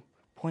pistol.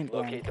 Point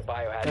Locate blank. the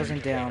biohazard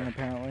Doesn't down,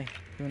 container. apparently.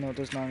 Even though it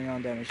does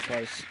 99 damage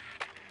twice.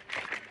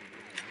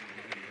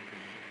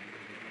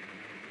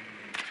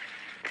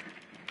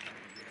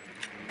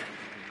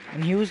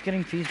 And he was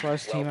getting fused by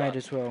his Well teammate done.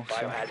 as well. So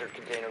Biohazard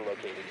container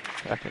located.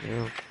 Fucking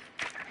hell.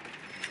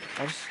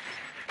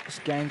 this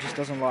game just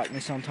doesn't like me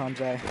sometimes,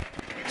 eh?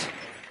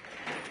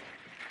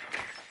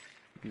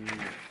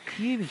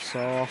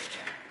 Ubisoft.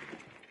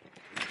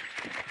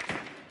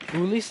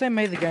 Well, at least they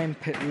made the game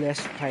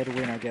less pay to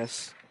win, I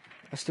guess.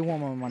 I still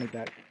want my money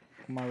back,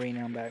 my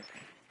renown back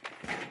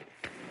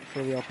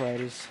for the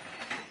operators.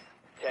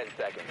 10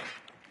 seconds.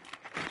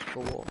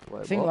 For what?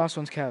 Wait, I think what? last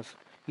one's Cav.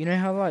 You know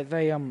how like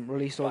they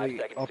released all 5 the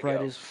seconds to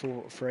operators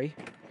for free?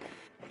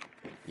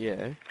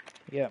 Yeah.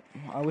 Yeah,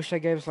 I wish they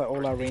gave us like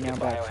all our Proceed to renown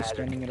back for biohazard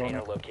spending it on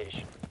container it.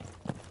 location.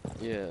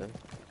 Yeah.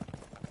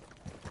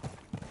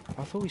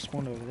 I thought we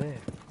spawned over there.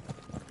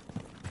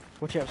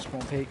 Watch out,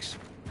 spawn peaks.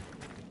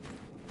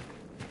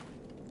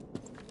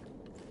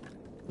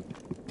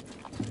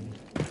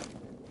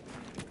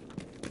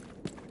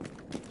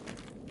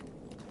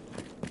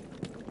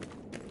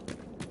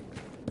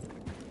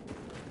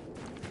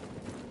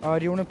 Do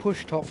you want to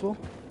push top floor?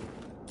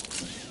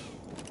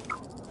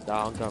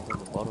 Nah, I'm going from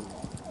the bottom.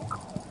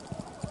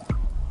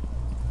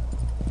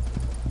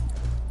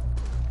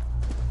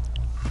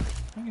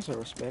 I guess I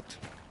respect.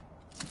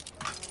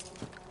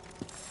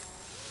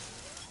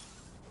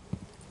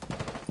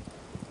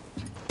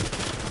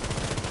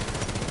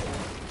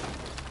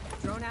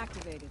 Drone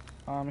activated.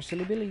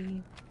 Silly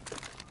Billy.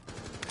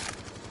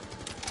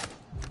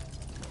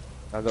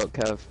 I got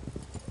Kev.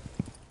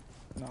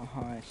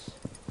 Nice.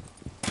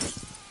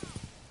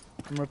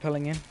 I'm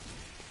repelling in.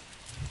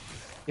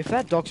 If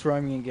that doc's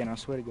roaming again, I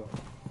swear to God.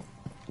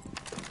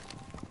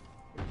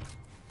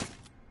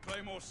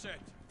 Claymore set.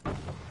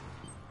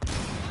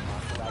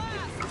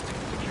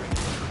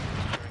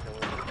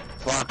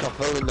 Fuck, I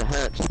fell in the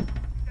hatch.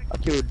 I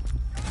killed...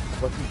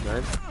 What's his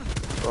name?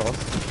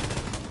 Ross.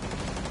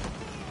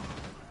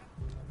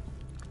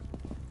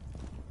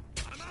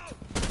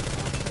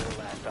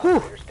 Last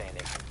operator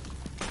standing.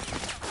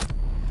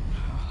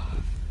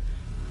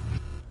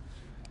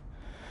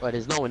 Wait,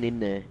 there's no one in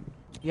there.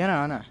 Yeah, no,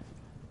 I know.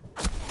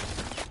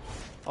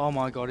 Oh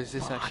my God, is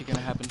this actually gonna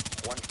happen?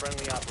 One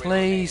friendly operator.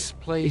 Please,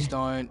 please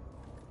don't.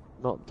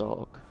 Not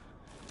Doc.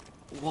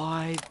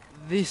 Why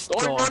this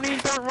Don't dog? run in,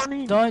 don't run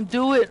in! Don't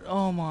do it!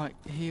 Oh my,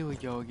 here we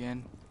go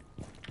again.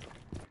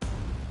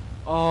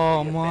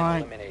 Oh He has been my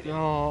eliminated.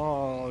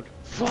 God.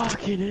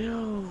 Fucking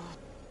hell!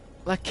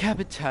 Like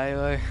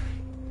Capitao.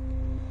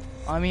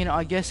 I mean,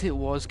 I guess it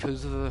was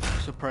because of the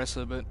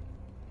suppressor, but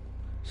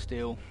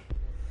still.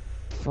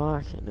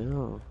 Fucking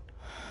hell.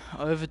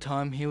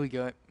 Overtime, here we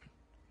go.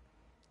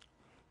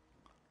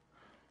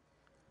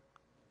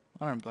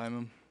 I don't blame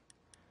him.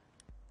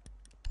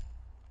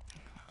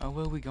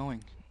 Where are we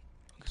going?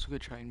 I guess we'll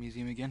go train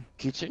museum again.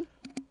 Kitchen?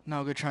 No,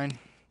 we'll go train.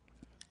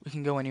 We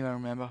can go anywhere,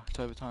 remember? It's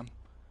overtime.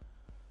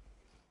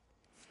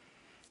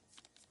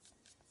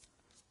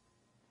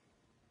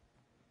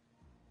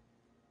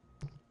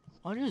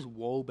 I just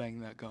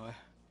wallbang that guy.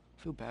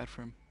 I feel bad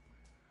for him.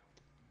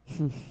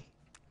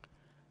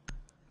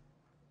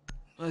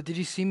 Did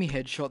you see me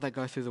headshot that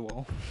guy through the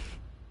wall?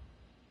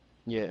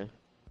 Yeah.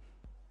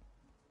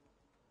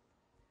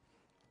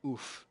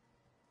 Oof.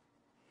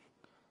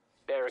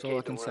 Barricade all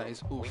I can the say room.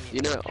 is oof. We need You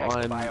to know, protect the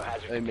I'm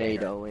biohazard Omid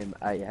container.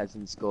 OM8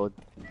 hasn't scored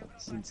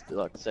since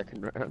the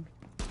second round.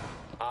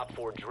 Op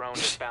 4 drone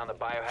has found the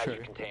biohazard True.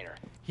 container.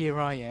 Here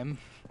I am.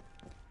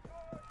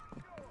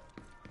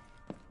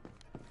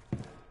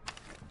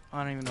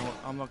 I don't even know what,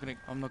 I'm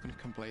not gonna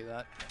complete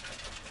that.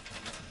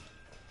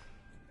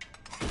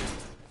 Did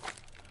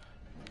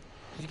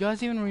you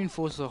guys even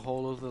reinforce the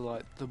whole of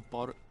the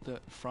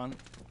front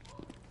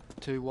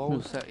two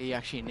walls that you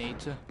actually need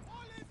to?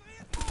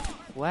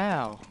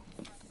 Wow.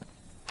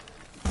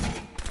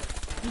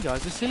 You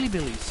guys are silly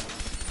billies.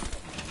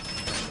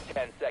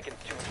 10 seconds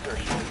to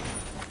insertion.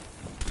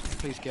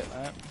 Please get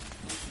that.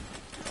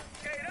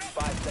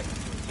 5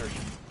 seconds to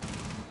insertion.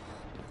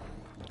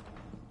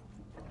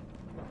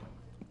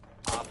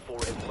 Op 4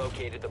 has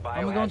located the biohazard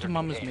I'm going to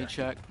Mama's container. meat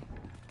shack.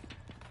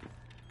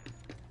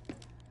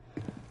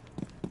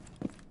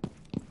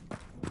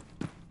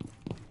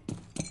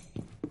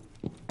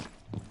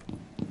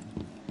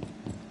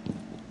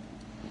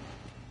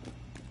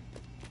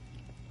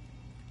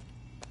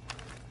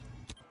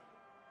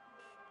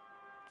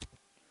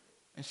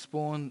 It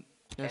spawned.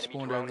 Yeah, Enemy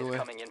spawned drone is everywhere.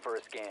 coming in for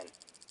a scan.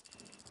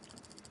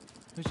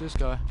 Who's this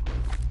guy?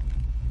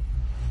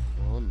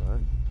 Oh no.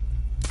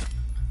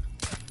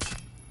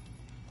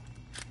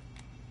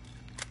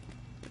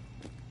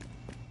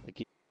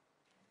 Like,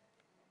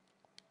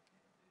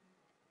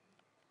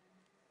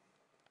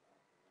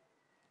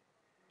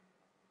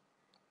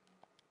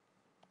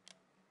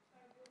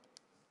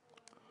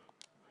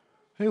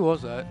 Who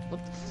was that?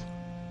 what the f-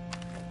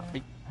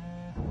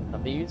 I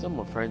think he's on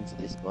my friend's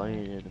display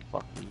and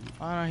fuck me.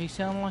 I don't know, he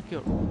sounded like a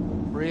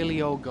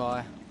really old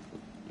guy.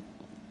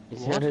 He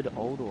What? sounded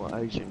old or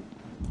Asian.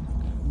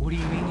 What do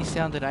you mean he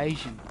sounded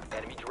Asian?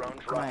 Enemy drone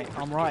Mate, dropping.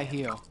 for I'm right scan.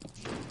 here.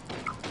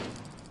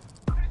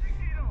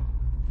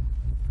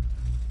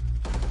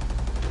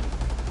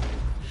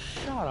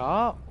 Shut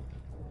up.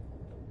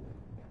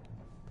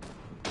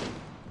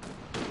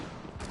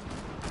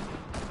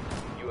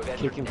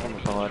 Kick him from the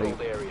party.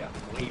 Controlled area.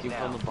 Kick Leave him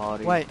from now. the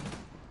party. Wait.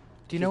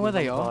 Do you know where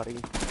Kick him they from the are? party.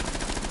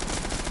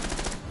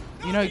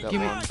 You know, Got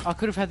give me. one. I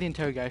could have had the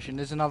interrogation.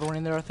 There's another one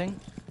in there, I think.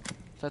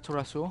 That's what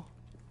I saw.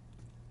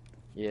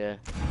 Yeah.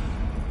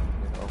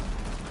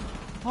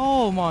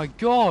 Oh my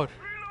god!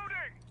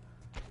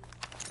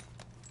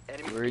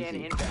 Enemy Where is scan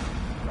he? inbound.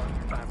 Start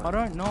your timer. I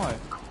don't know.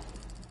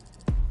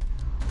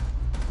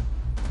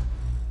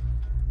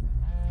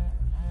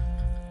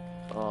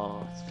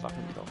 Oh, it's fucking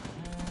Doc.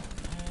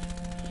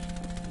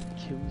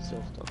 Kill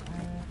yourself, Doc.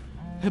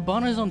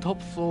 Hibana's on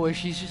top floor where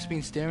she's just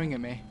been staring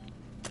at me.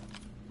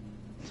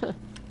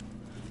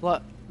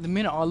 Like, the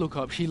minute I look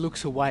up, she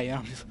looks away and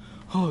I'm just,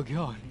 oh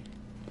god.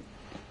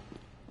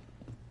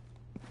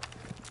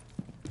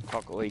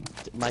 Fuck, wait.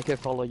 Make her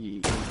follow you.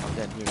 You come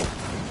down here.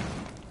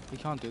 You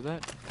can't do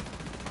that.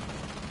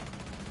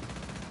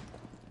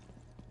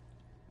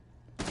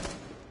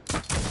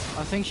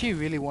 I think she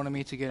really wanted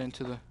me to get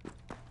into the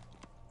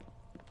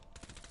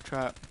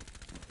trap.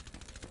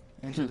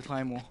 Into the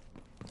claymore.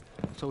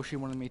 That's all she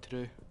wanted me to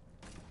do.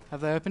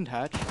 Have they opened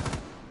hatch?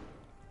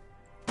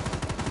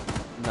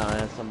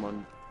 No,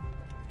 someone.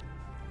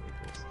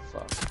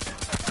 Fuck.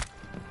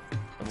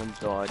 Someone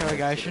died.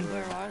 Interrogation.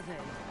 Where are they?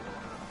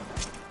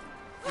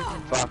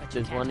 Fuck, But you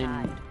there's can't one in.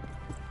 hide.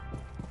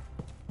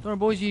 Don't worry,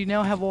 boys, you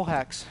now have all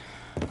hacks.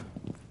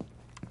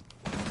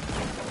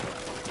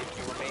 If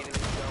you remain in the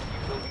zone,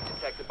 you will be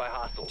detected by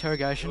hostiles.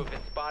 Interrogation. You have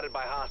been spotted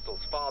by hostiles.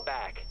 Fall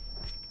back.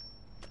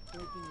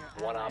 Breaking your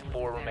One ally on would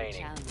four be very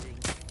remaining. challenging,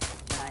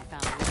 but I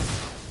found this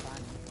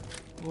fun.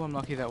 Oh, I'm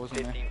lucky that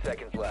wasn't there. 15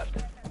 seconds left.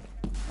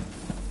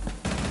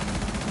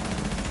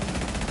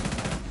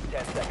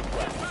 10 seconds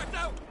left.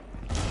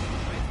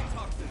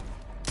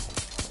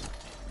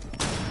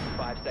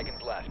 5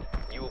 seconds left.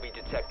 You will be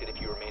detected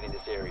if you remain in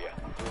this area.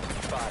 You will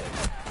be spotted.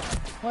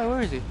 Wait,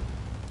 where is he?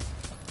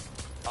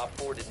 Op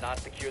 4 did not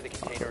secure the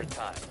container in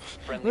time.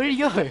 Friendly Where'd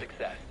he mission go?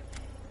 Success.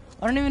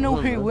 I don't even know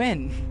where he know.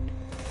 went.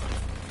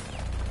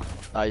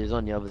 Oh, he's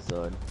on the other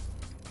side.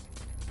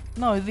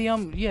 No,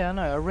 yeah, I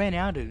know, I ran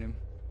out at him.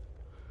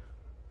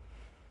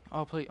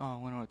 Oh, please, oh,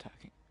 we're not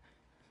attacking.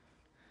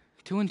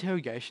 2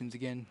 interrogations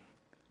again.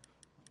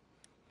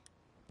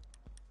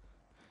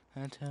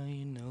 That's how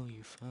you know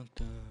you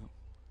fucked up.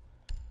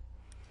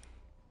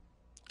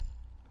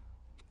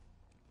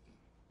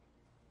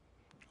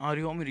 Oh,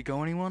 do you want me to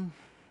go anyone?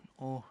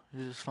 Or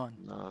is this fun?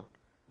 No.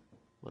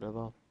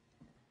 Whatever.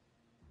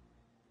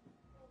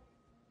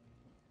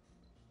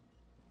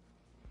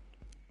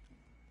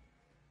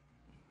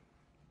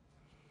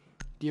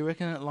 Do you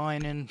reckon that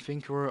Lion and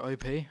Finker are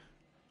OP?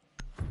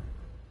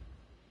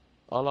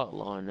 I like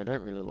Lion. I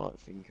don't really like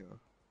Finker.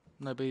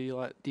 No,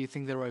 but do you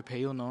think they're OP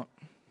or not?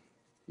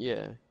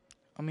 Yeah.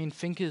 I mean,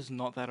 Finker's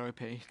not that OP,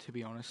 to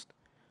be honest.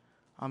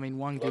 I mean,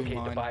 one Locate Goo the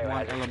Mine, biohazard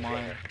one Ella Mine.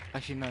 container.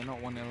 Actually, no,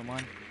 not one Ella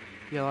Mine.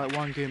 Yeah, like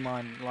one Goo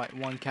Mine, like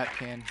one Cap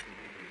Can.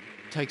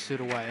 Takes it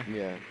away.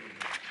 Yeah.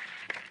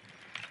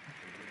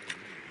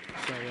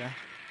 So, yeah.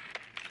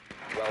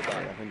 Well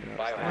done. Yeah, I think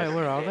that's- Biohazard Wait,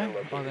 where are they? container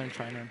Oh, located. they're in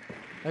train room.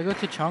 They go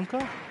to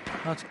Chunka?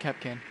 No, it's a Cap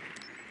Can.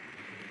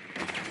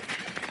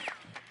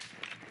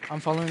 I'm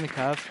following the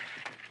Cav.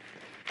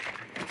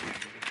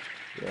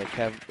 Yeah,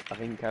 Cav. I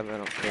think Cav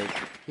went upstairs.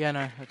 Yeah,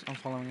 no, I'm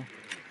following her.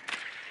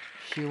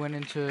 She went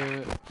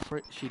into...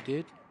 She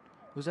did?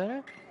 Was that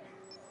her?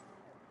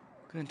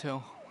 Couldn't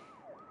tell.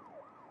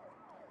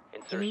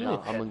 Insertion No, in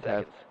I'm 10 on Cav.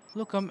 seconds.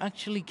 Look, I'm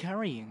actually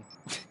carrying.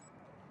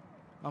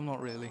 I'm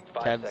not really.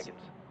 5 Cav's- seconds.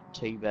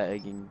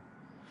 Teabagging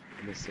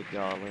in the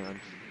cigar lounge.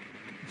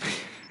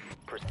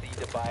 Proceed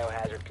to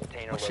biohazard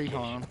container Oh, she, location.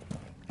 hold on.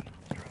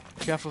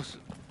 Careful,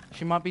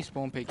 she might be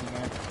spawn peeking,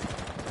 man.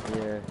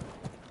 Yeah.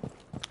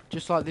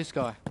 Just like this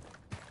guy.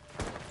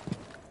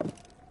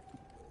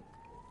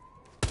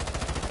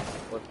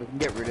 Well, if we can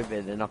get rid of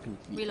it, then I can.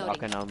 I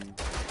Reloading. can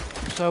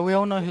So we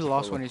all know who the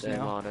last pull one it is down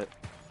now. on it.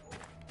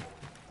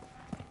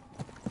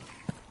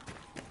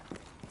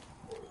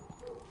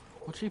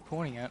 What's she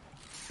pointing at?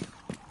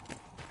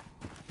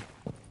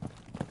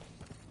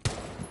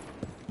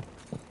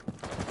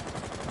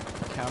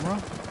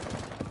 Camera?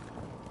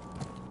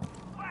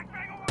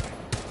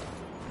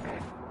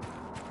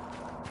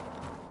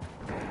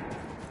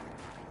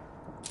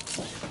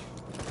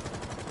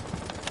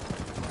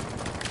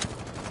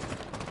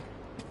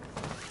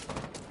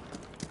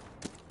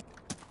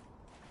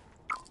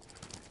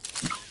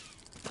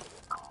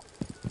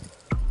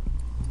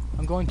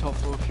 I'm going top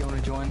floor if you want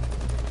to join.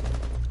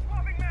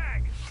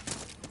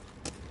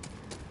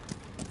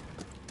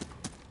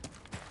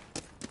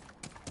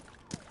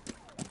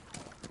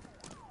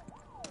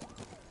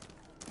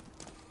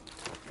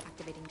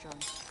 Activating drone.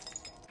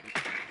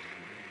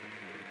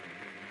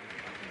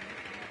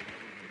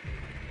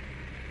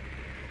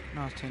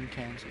 No, it's 10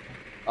 cans. Okay.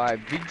 Alright,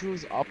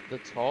 Vigil's up the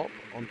top,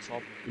 on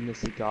top in the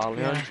cigar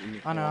Yeah, lounge. in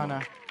the I know, I corner.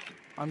 know.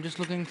 I'm just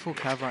looking for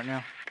Cav right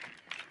now.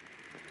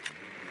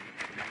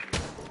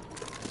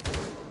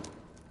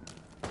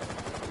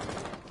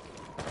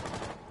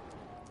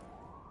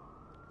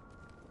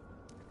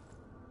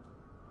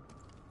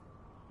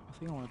 I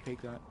think I want to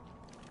pick that.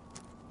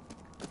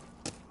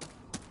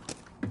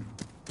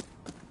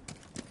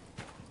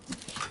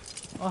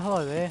 Oh,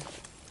 hello there.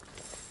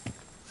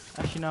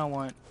 Actually, no, I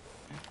won't.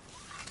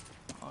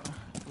 I'll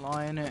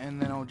lie in it and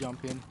then I'll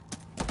jump in.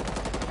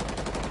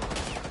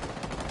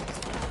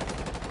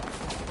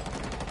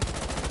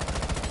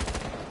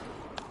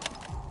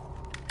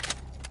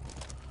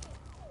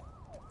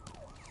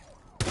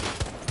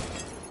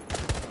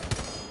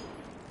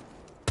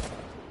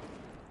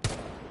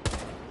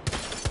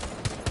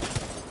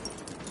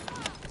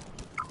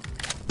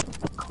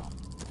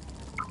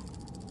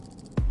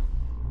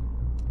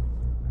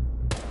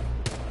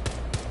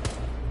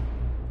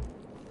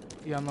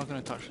 Yeah, I'm not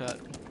gonna touch that.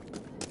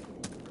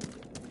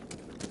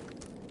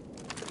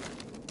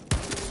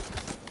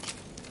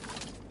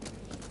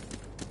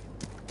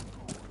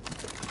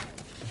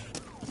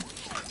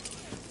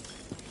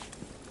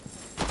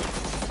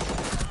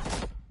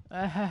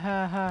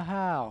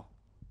 How?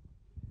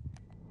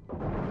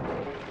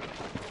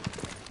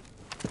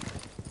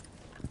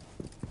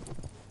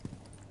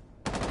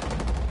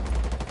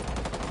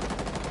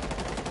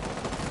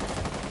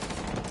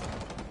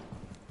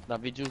 That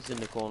vigil's in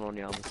the corner on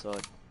the other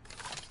side.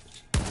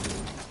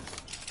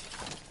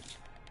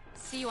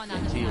 See you on the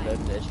other To your side.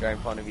 left there, straight in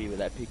front of you where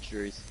that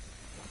picture is.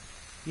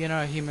 You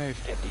know, he moved.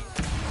 50.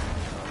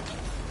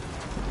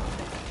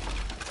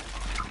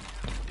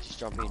 Just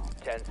jump in.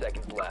 10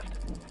 seconds left.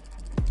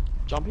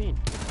 Jump in.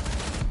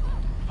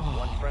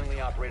 One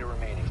friendly operator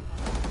remaining.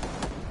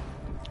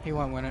 He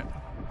won't win it.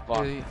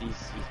 Fuck, Really?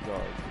 this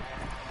guy.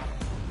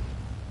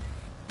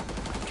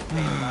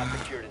 Container not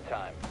secured in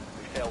time.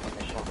 We failed the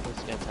mission. Fuck,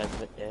 it's gonna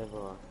take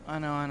forever. I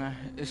know.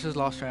 This is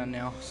last round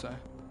now, so.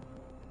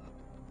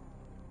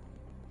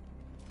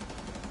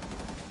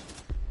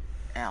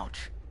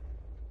 Ouch.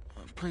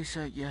 Please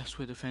say yes,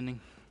 we're defending.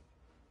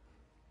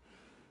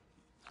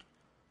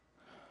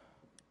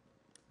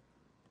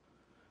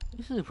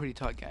 This is a pretty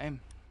tight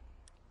game.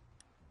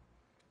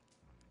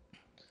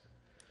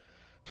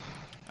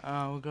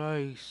 We'll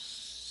go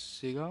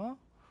cigar. Or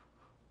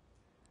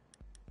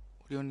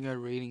do you want to go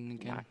reading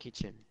again? Nah,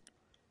 kitchen.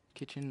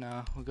 Kitchen?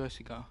 Nah, we'll go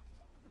cigar.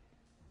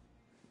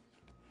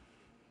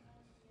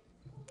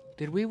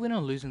 Did we win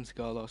or lose in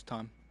cigar last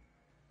time?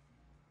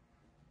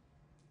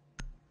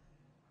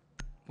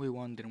 We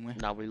won, didn't we?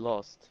 Nah, we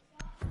lost.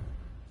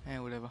 Yeah,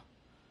 whatever.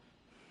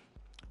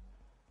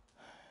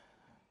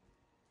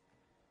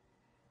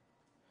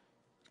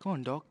 Come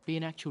on, Doc. Be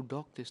an actual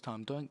Doc this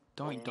time. Don't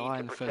We need die to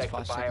in the first protect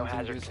 5 seconds and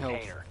biohazard lose health.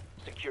 container.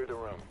 Secure the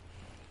room.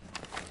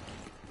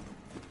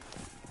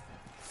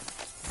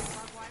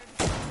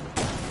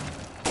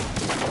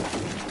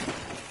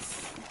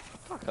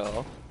 Fuck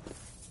off.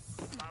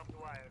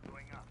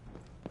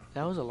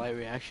 That was a late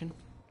reaction.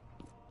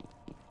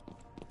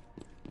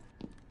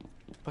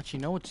 But you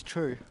know it's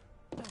true.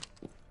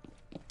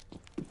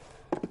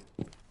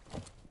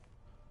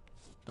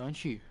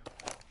 Don't you?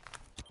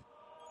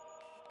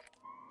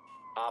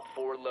 Op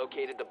 4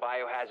 located the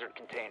biohazard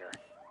container.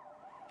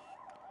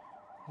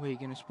 Where you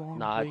gonna spawn?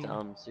 Nah, Where it's you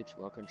gonna- 6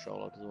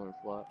 controller because I want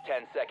to fly.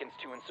 10 seconds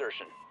to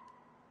insertion.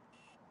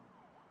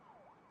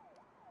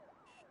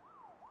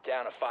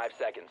 Down to 5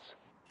 seconds.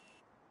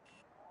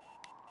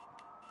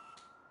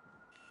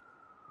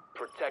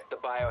 Protect the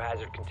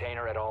biohazard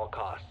container at all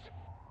costs.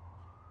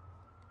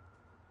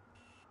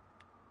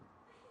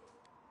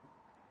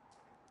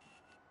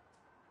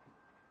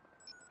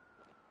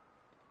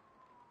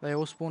 They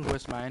all spawned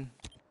West Main,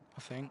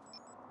 I think.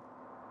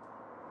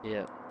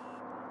 Yeah.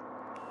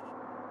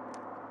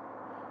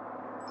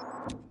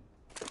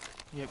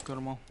 Yep, got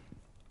them all.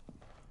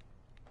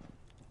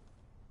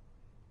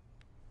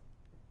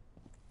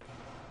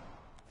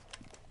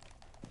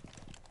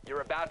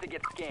 You're about to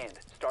get scanned.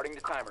 Starting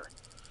the timer.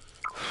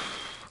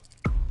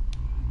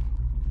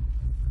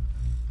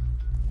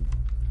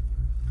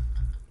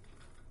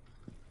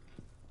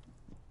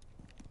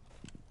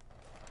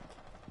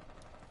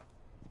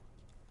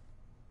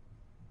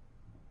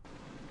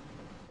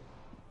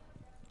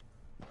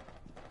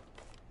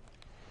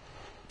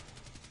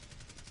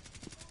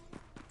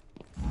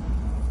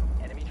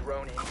 Enemy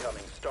drone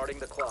incoming. Starting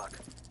the clock.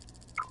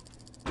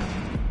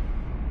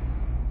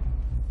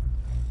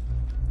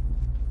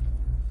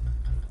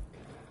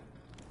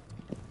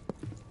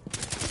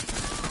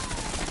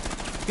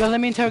 Yo, let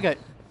me interrogate.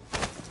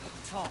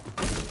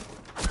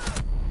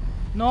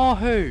 No,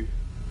 who?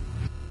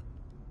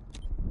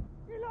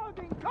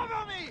 Reloading,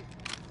 cover me!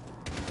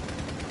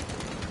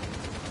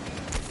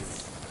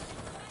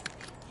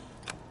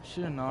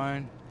 Should've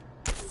known.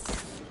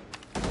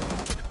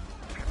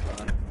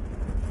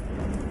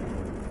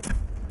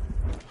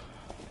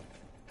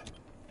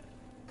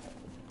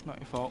 Not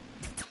your fault.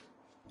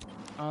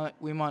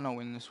 We might not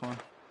win this one.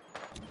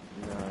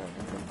 No.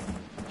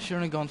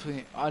 Shouldn't have gone for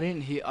the. I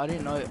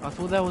didn't know. I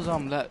thought that was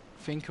that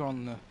Finker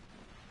on the.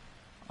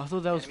 I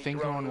thought that was Enemy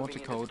Finker drone on what's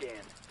moving it into called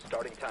scan.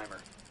 Starting timer.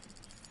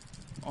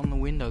 on the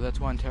window. That's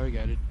why I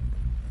interrogated.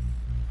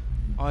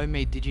 Oh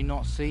me, did you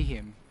not see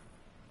him?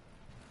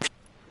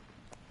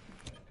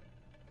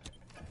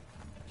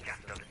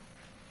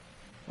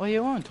 Oh yeah,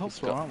 we're on top This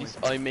floor, aren't we? this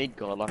Omid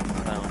guy like to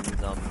play on his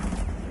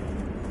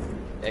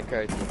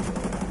Echo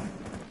thing.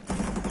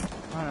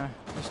 I know.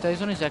 He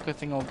stays on his echo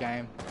thing all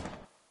game.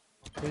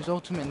 Who's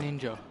Ultimate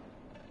Ninja?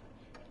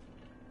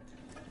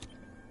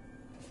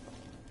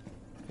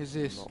 Who's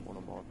this? Not one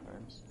of my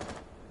friends.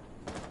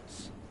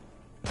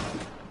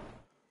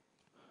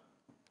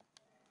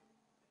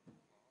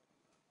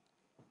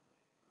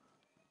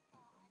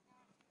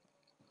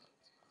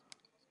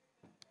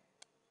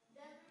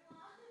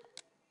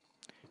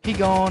 He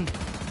gone.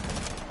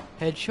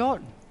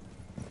 Headshot.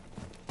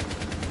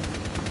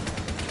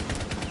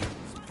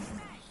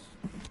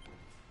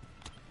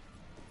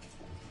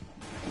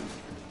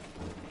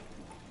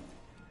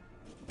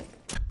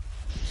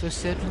 So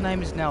Seb's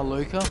name is now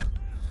Luca.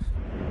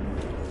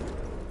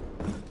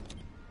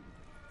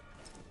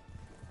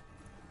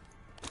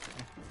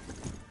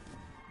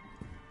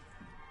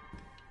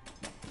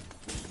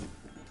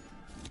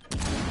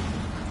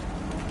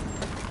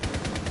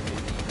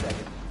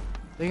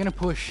 They're gonna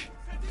push.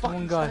 Come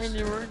on, guys. Stay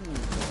in your room.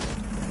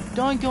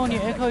 Don't go on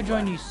your echo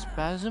drone, you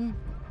spasm.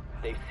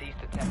 They've ceased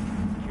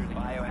attempting to secure the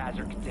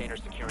biohazard container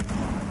securing the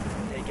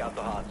bomb. Take out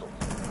the hostiles.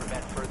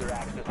 Prevent further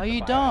access to Are the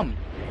you biohazard dumb?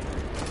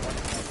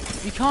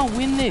 container. You can't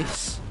win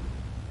this.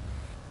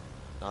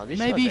 Nah, this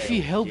Maybe guy's if you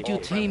a helped your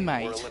dickhead. Friendlies were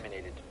teammate.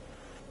 eliminated.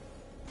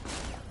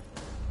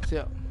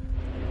 So,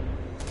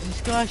 if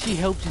this guy actually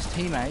helped his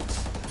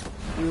teammates,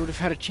 he would have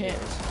had a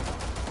chance.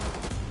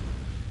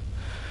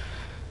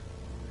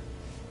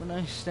 When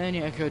I stay in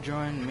your echo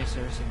drone and miss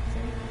every single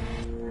thing.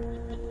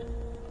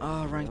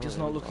 Ah, ranked is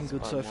not looking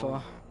good so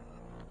far.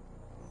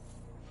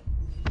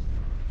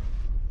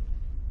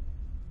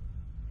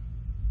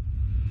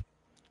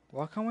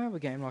 Why can't we have a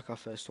game like our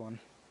first one?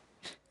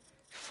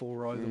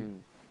 4-0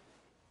 them.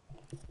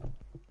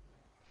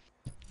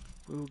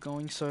 We were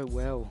going so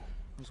well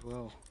as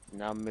well.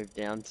 Now move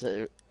down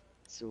to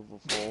Silver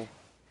Fall.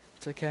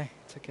 It's okay,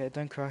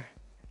 don't cry.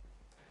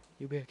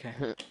 You'll be okay.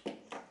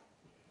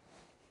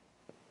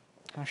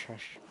 Hush,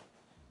 hush.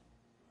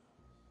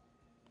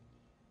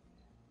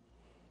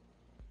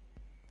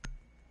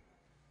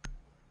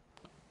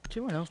 Is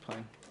anyone else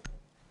playing?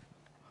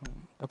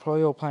 They're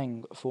probably all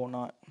playing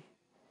Fortnite.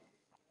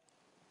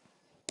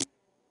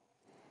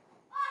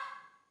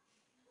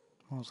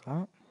 What was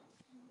that?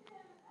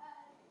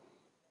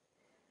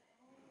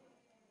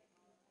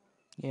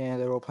 Yeah,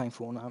 they're all playing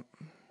Fortnite.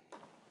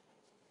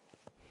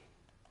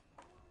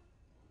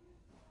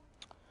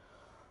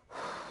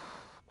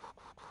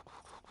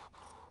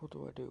 What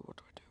do I do?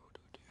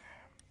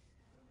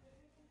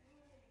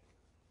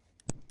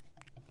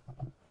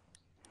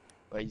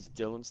 Wait, is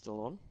Dylan still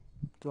on?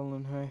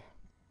 Dylan who?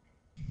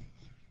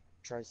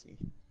 Tracy.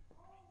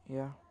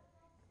 Yeah.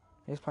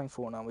 He's playing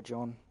Fortnite with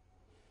John.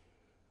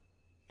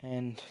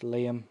 And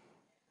Liam.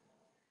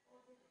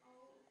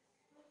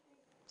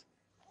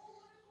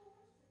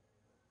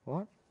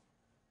 What?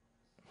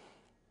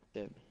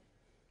 Deb.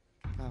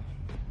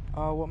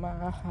 Oh, what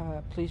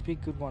man? Please be a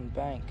good one.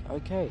 Bank.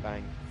 Okay.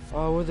 Bang.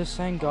 Oh, we're the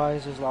same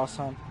guys as last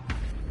time.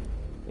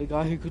 The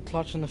guy who could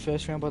clutch in the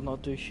first round but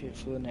not do shit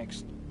for the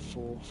next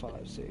 4,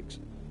 5, 6.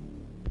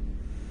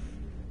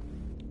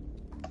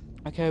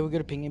 Okay, we're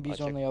gonna ping him.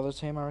 He's on the other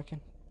team, I reckon.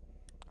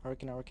 I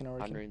reckon.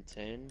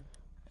 110.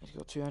 He's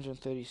got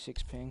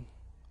 236 ping.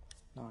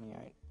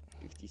 98.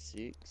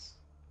 56.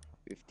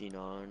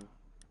 59.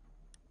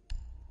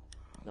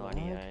 What?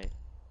 98.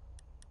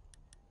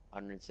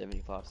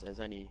 175. So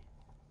there's only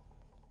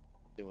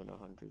doing the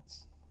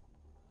hundreds.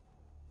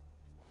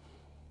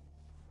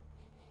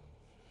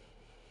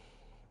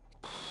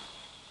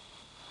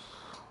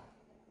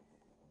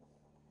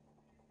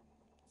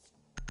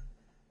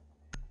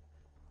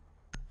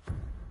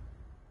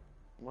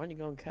 Why aren't you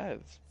going Cav?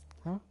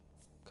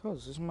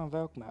 Cause this is my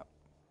Valk map.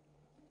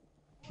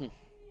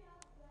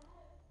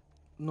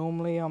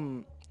 Normally,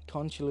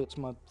 Consulate's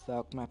my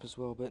Valk map as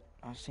well, but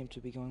I seem to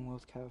be going well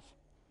with Cav.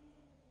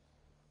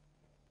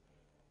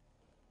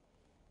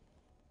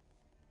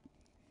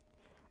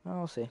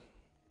 I'll see.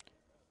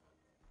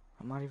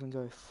 I might even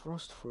go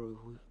Frost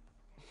through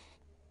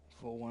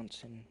for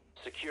once in.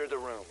 Secure the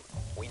room.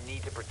 We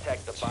need to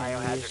protect the 2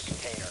 biohazard years.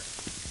 container.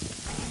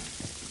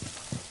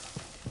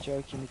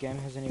 Joking, the game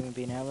hasn't even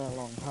been out that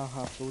long.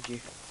 Haha, fooled you.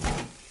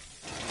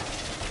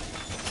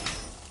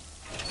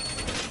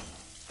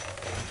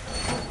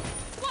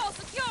 Wall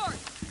secured!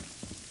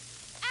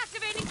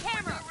 Activating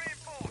camera!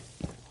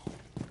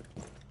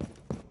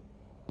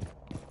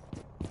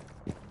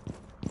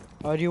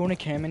 Oh, do you want a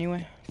cam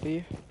anyway for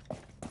you?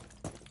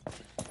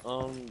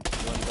 One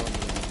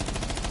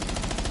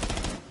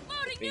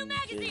Loading new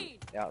magazine!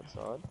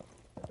 outside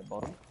at the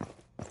bottom.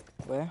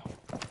 Where?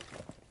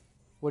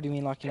 What do you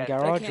mean, like in 10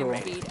 garage or? Camera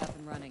feed up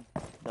and running.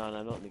 No,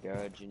 not in the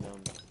garage. In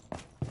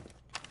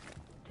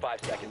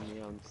 5 seconds.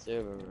 the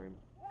server room.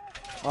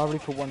 I already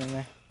put one in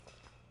there.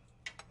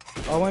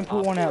 I won't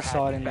put one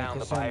outside in there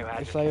Found the because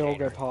biohazard if they all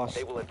go container. past,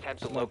 They will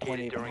attempt to there's no locate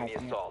point it even during the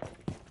having it. assault.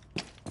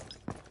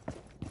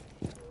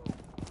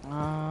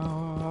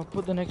 I'll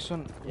put the next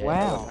one. Yeah,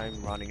 Wow.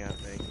 I'm running at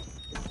me.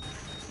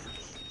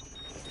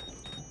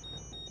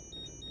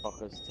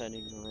 Fuckers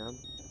turning around.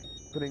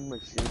 Putting my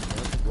shield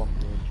down to block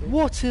the entry.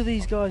 What are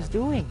these guys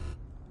doing?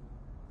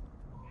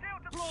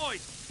 Deployed!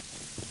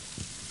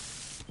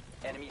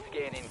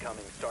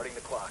 incoming. Starting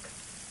the clock.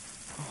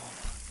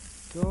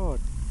 God.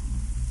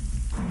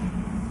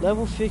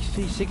 Level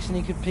 56 and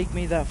he could peek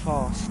me that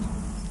fast.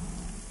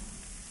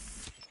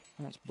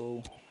 That's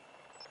bull.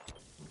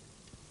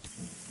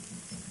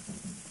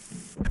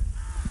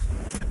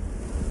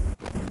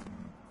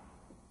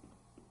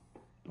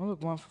 Oh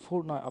look, my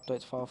Fortnite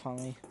updates file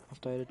finally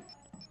updated.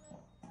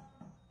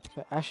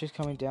 Okay, Ash is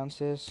coming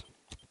downstairs.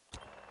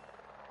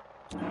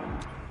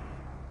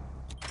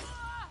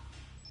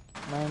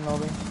 Main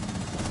lobby.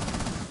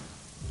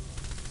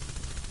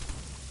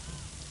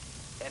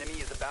 Enemy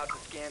is about to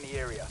scan the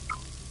area.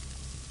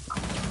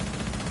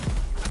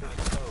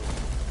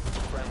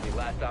 Friendly,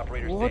 last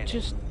operator What standing.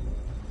 just...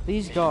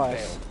 These Mission guys.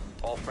 failed.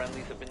 All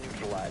friendlies have been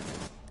neutralized.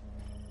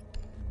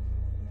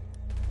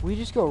 We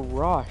just got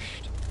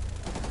rushed.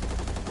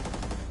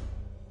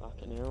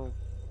 Fucking hell.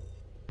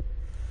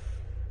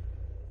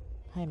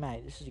 Hey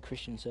mate, this is a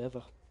Christian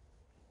server.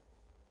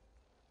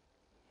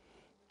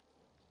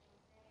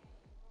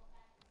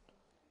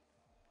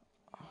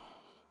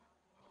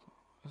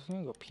 I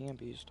think I got ping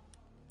abused.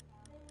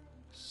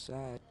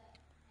 Sad.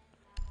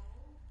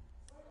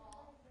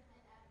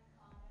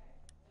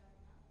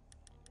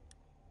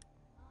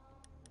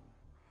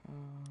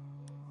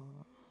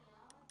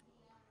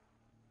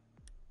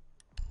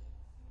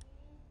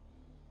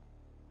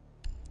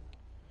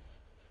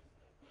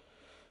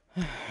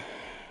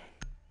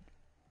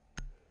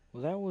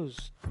 Well, that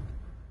was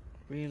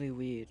really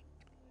weird.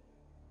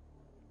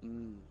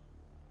 You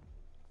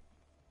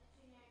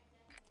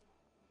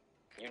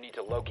need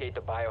to locate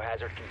the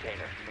biohazard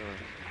container.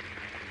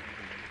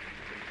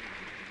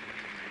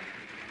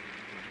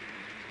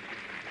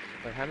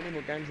 Wait, how many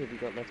more games have you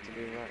got left to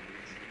do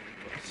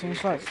right?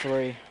 Seems like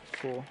 3,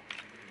 4,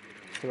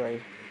 3.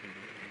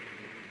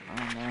 I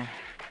don't know.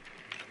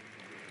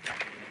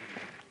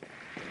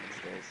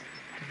 Upstairs.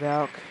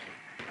 Valk.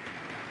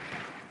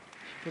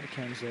 Put the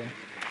cams there.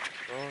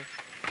 Oh,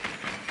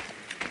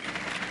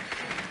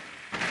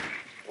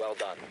 Well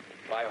done.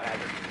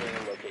 Biohazard container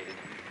located.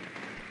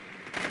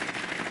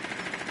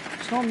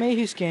 It's not me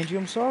who scanned you,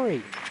 I'm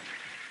sorry.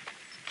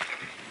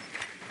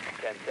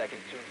 10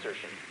 seconds to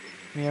insertion.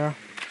 Mira.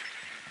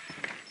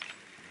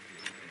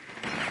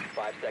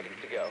 5 seconds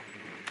to go.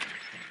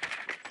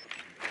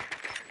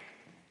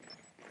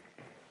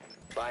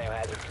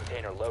 Biohazard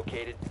container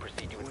located.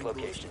 Proceed to its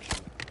location.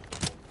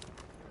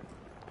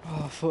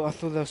 Oh, I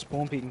thought that was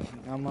spawn peeking.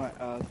 I'm like,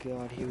 oh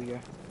god, here we go.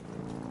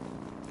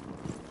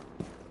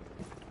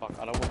 fuck,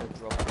 I don't want to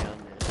drop down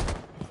there.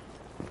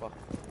 Fuck.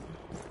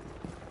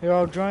 Here,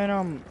 I'll drone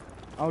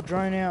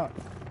out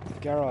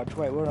garage.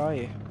 Wait, where are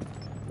you?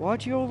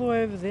 Why'd you all the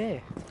way over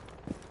there?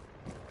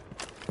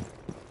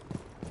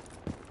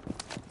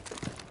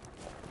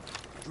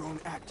 Drone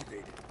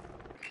activated.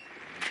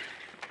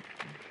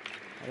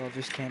 I love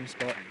this cam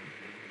spot.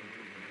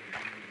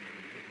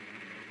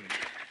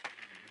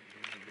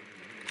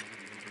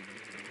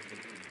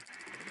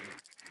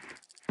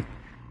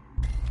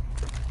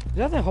 Is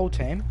that the whole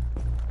team?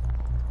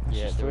 That's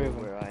Yeah, just they're 3 all of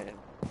them. where I am.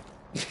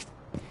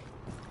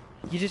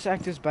 You just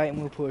act as bait and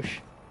we'll push.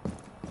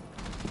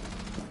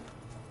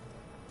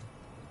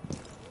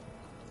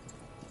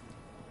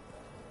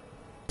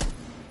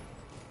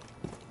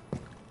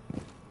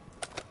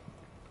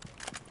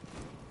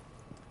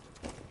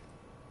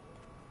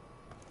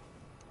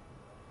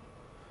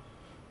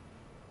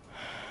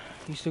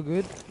 You still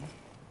good?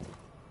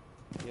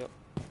 Yep.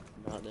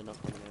 No, they're not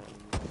coming out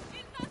anymore.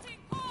 Inverting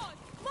pause!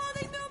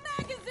 Loading new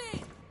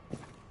magazine!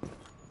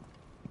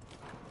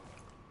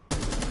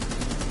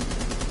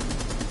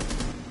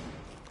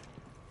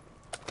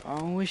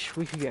 I wish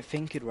we could get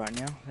finkered right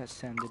now. That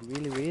sounded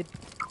really weird.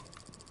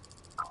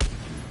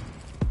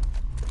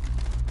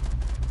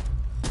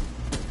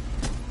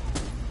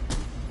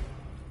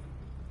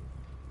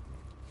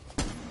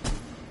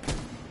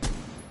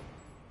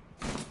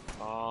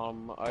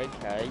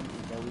 Okay.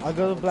 I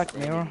got a black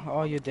mirror.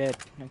 Oh, you're dead.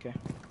 Okay.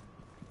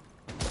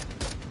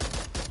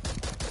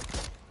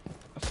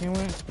 I think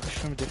we have to push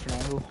from a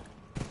different angle.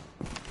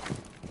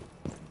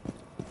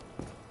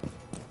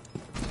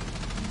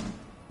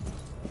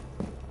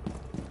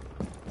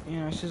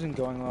 Yeah, this isn't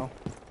going well.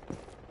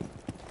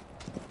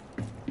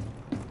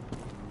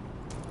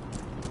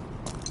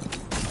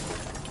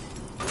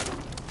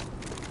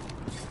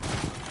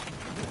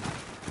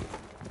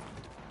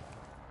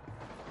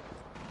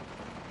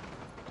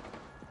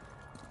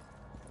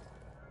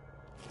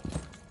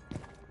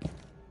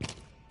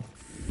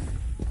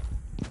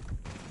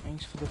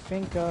 Thanks for the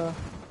finker.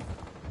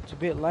 It's a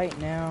bit late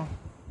now.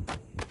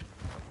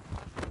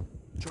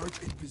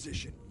 Charge in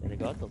position. And the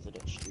guy does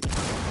it stupid.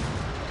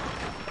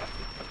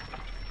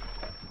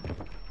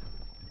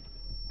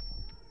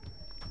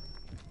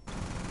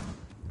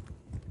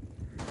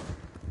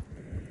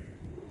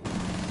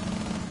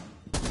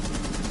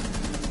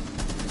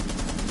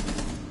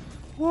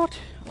 What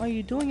are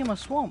you doing in my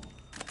swamp?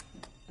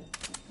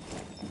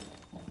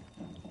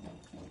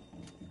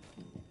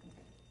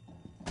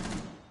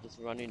 Just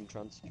run in,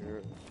 try and secure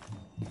it.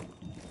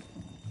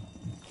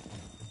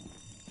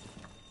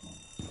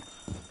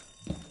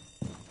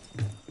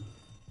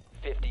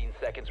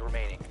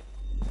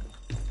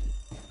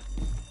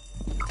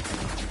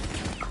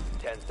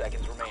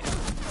 seconds remaining.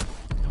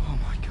 Oh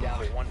my Down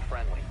god. to one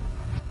friendly.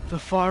 The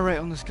fire rate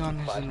on this gun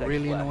 5 is seconds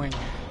really left. annoying.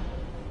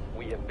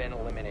 We have been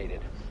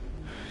eliminated.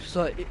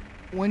 So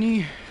when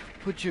you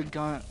put your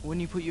gun, when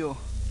you put your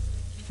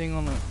thing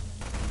on it,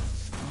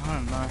 I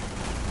don't know.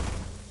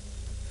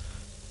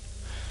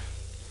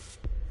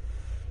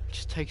 It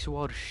just takes a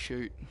while to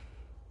shoot.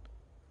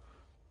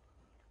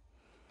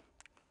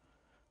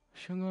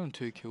 Should have gotten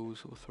 2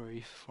 kills or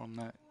 3 from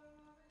that.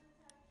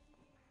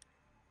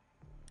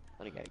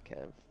 I think I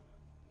Kev.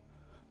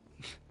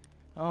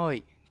 Oh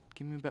wait,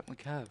 give me back my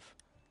cav.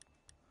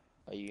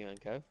 Are you going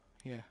Kev?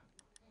 Yeah.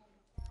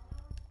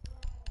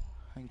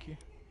 Thank you.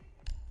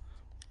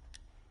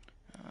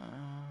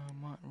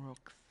 Might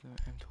rock the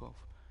M12.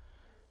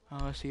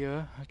 Oh, I see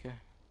her. Okay.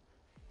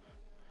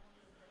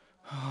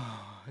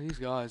 These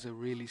guys are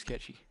really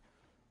sketchy.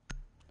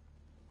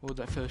 What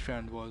that first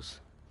round was.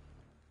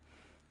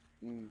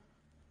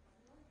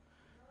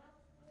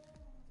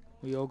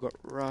 We all got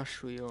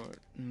rushed. We all got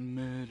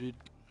murdered.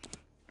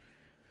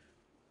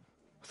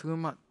 I think we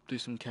might do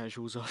some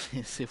casuals on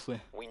this if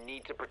we're. We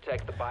need to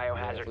protect the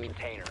biohazard we-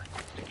 container.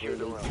 Secure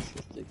the room.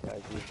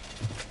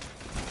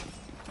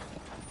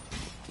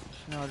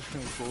 No, just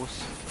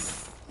reinforce.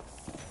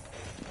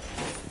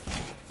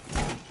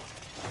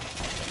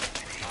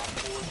 Op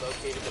 4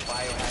 located the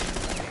biohazard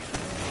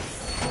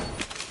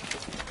container.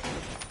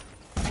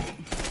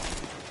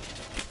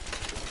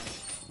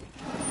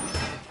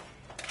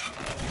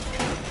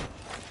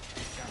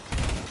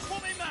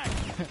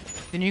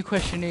 The new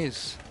question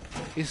is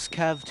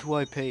Cav too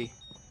OP?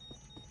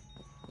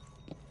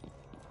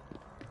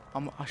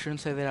 I shouldn't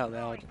say that out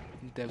loud.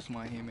 Devs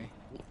might hear me.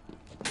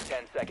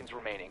 10 seconds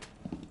remaining.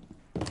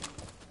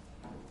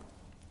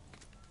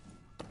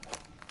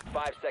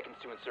 5 seconds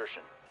to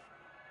insertion.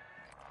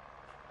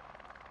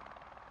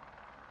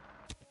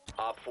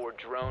 Op 4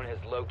 drone has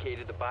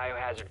located the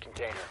biohazard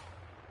container.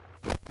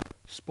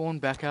 Spawn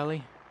back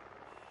alley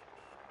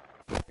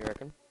You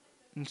reckon?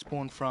 and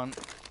spawn front.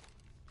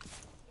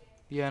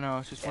 Yeah, no, I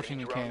was just watching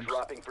Enemy the drone cams.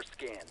 dropping for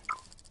scan.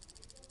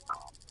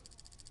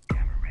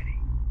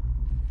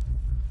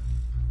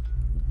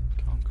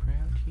 Can't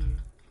crowd here.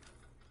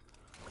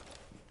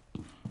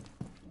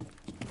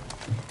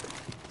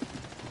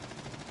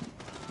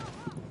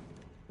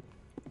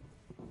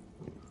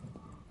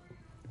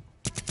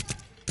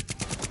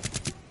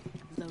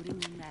 Loading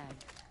mag.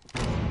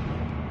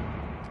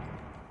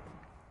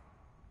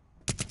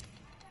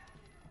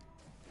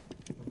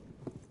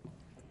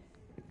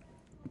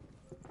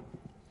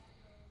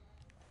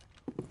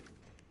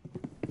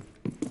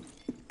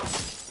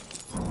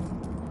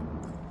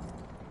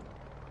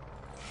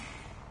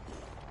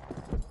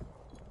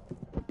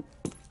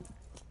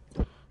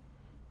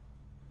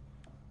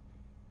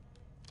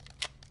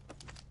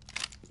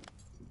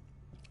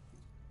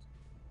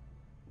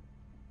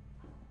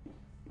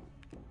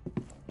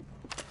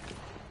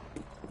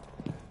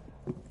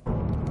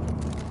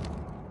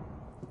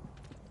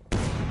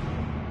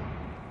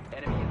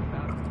 Enemy is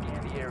about to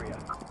scan the area.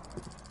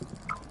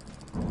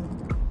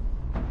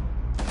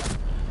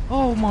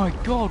 Oh my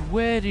god,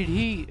 where did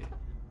he?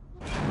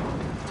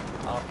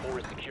 Op 4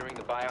 is securing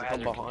the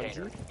biohazard behind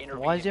container. Intervene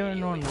Why is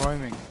everyone immediately.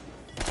 roaming?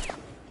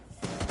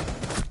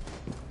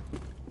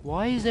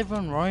 Why is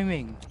everyone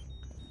roaming?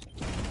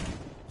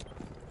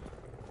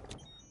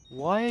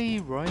 Why are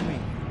you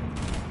roaming?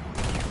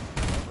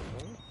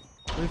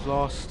 We've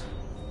lost.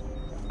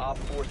 Op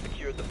 4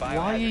 secured the biohazard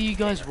Why are you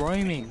guys container.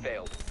 roaming? Mission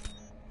failed.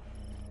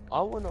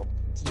 I went up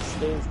to the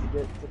stairs to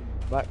get to the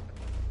back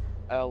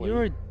alley.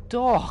 You're a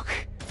dog.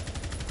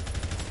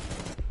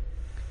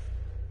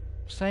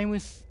 Same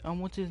with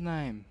what's his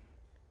name?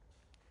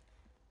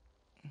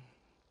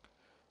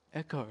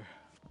 Echo.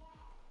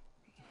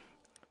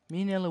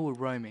 Me and Ella were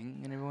roaming,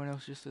 and everyone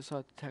else just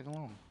decided to tag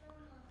along.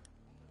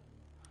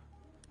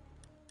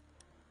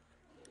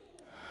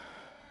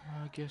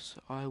 I guess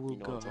I will You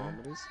know go. what time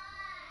it is?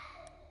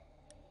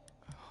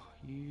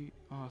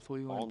 I thought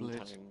you wanted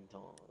blitz.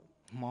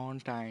 Mountain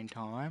time. Mountain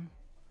time.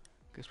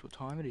 Guess what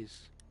time it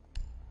is?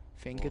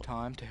 Finger What?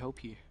 time to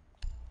help you.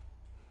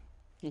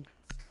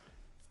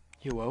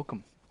 You're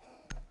welcome.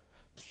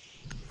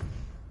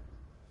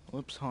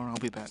 Whoops, hold on, I'll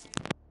be back.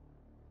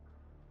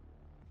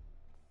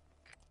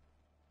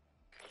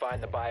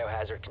 Find the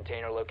biohazard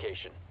container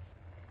location.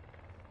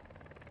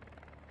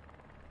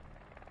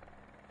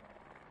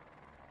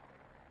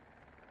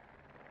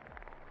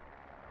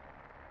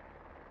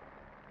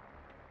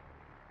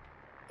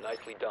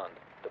 Nicely done.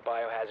 The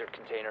biohazard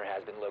container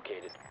has been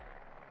located.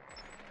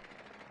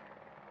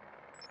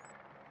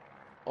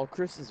 Oh,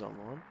 Chris is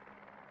online.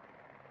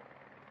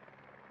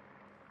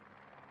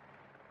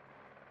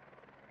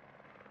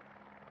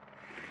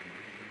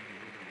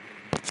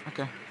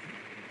 Okay.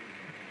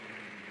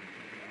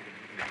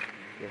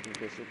 You reckon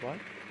Chris will play?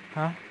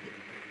 Huh?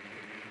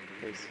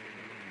 Chris.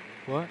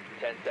 What?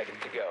 10 seconds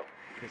to go.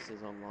 Chris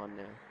is online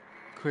now.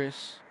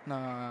 Chris? No,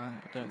 I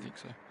don't think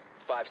so.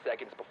 5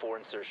 seconds before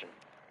insertion.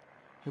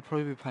 He'll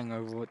probably be playing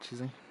Overwatch, is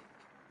he?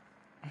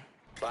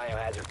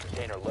 Biohazard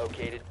container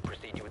located.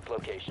 Proceed to its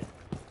location.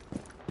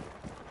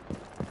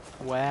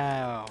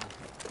 Wow.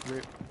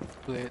 Rip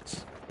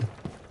Blitz.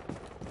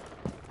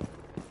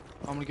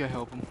 I'm gonna go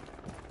help him.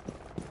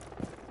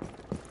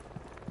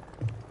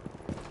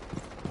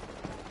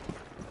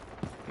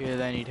 Yeah,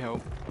 they need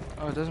help.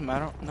 Oh, it doesn't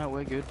matter. No,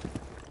 we're good.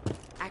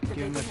 Give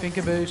him a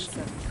finger boost.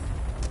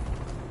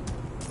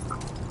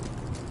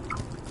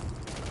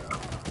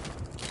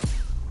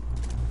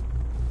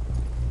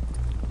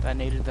 I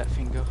needed that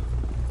finger.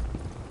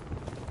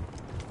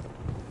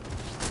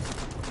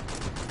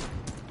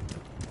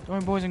 Don't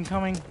worry, boys, I'm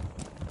coming.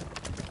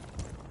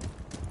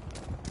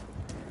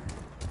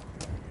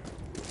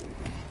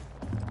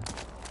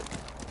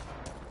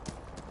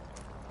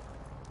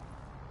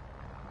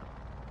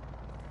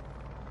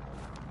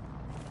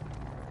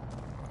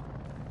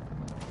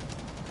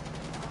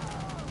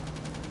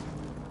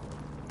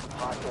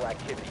 Hostile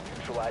activity.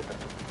 Neutralize them.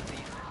 Cease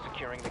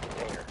securing the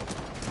container.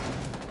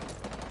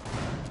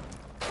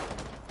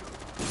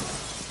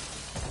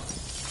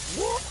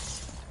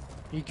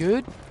 You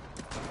good?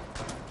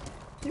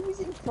 He was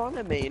in front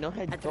of me and I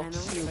had Doc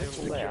Shield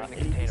Resume pull out securing the and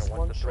he container just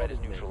once the threat is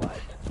one-shotted me.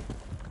 neutralized.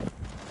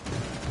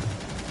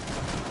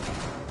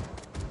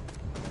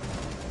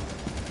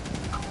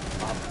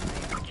 Op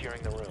cease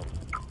securing the room.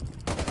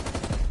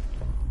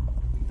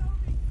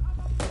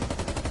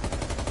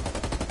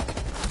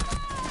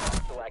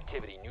 Hostile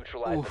activity.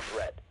 Neutralize the Oof.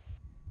 threat.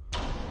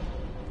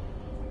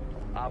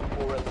 Op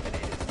 4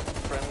 eliminated.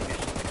 Friendly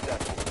mission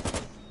successful.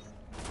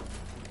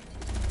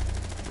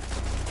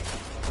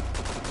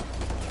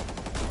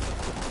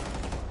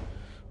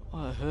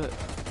 Oh, it hurt.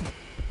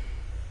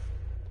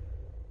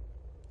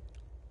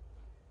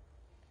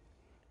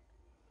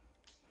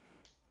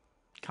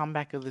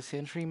 Comeback of the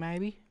century,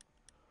 maybe?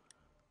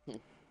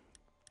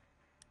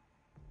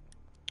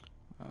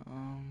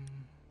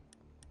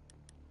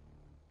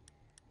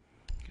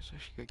 Guess I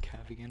should go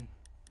Cav again.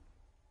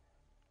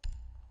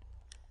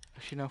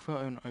 Actually, no, if we're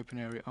in an open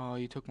area. Oh,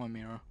 you took my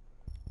mirror.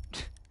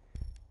 There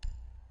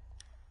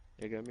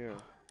you go, Miro.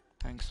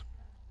 Thanks.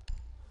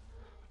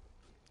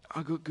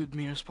 I got good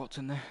mirror spots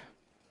in there.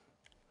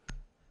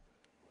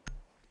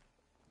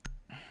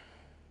 I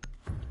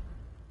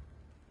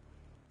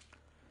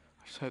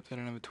just hope they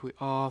don't have a tweet.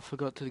 Oh, I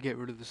forgot to get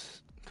rid of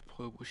this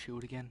deployable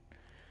shield again.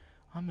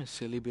 I'm a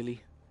silly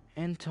Billy.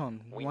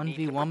 Anton, We need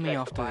to 1v1 me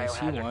protect the after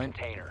this, you biohazard won't.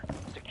 container.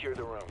 Secure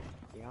the room.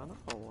 Yeah, I know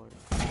I won't.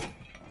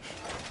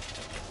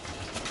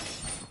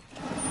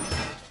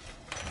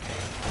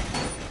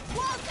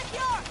 Wall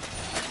secure!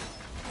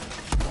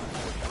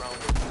 Drone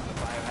is the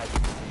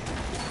biohazard container.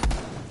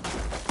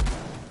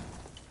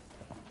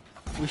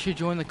 We should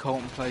join the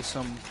cult and play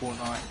some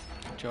Fortnite.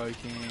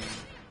 Joking.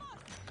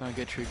 Don't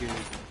get triggered.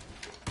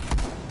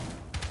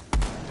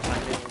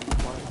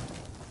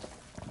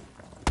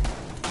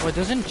 Wait,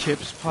 doesn't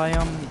Chips play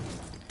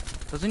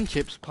doesn't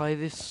Chips play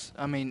this?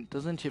 I mean,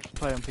 doesn't Chips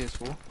play on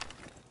PS4?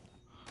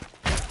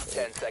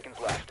 10 seconds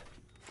left.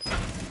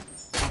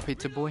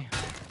 Pizza Boy.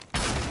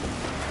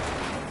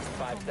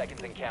 5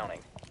 seconds and counting.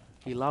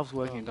 He loves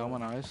working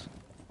Domino's.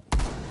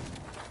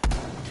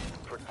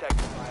 Protect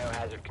the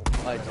biohazard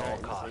container I at all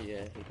don't, so costs.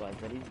 yeah, he plays,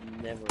 but he's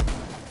never.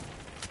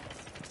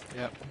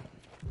 Yep.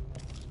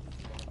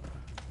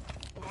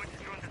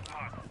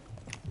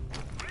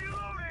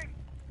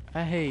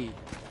 Hey,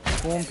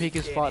 Spawn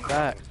Pickers fight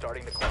back.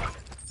 Starting the clock.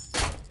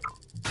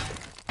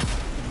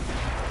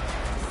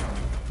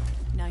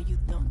 Now you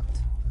don't.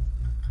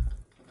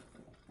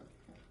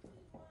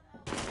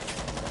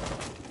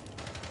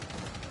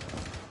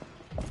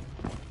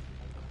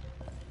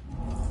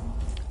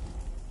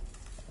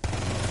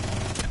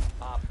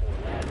 Op 4,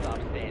 last stop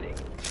standing.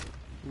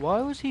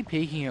 Why was he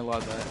peeking it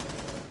like that?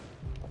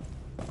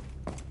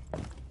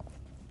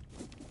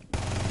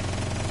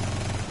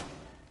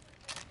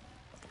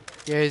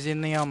 Yeah, he's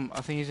in the I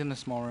think he's in the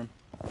small room.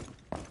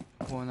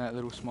 Or in that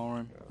little small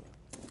room.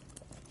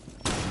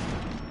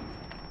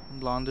 I'm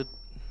blinded.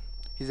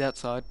 He's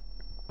outside.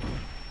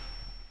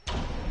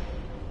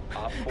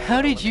 Op 4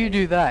 How did you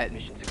do that?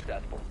 Mission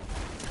successful.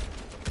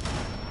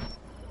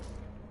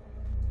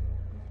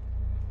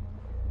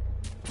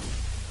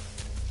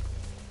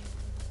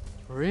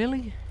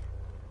 Really?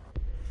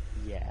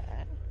 Yeah.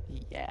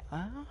 Yeah.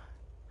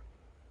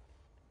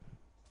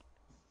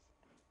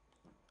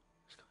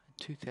 It's got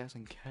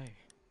 2000k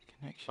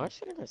connection. I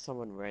should have got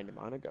someone random.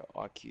 I'm gonna go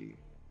IQ.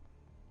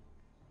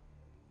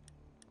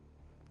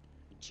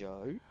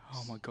 Joe.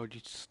 Oh my god,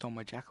 you just stole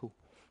my jackal.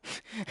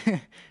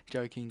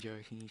 Joking, you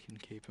can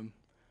keep him.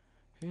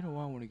 Who do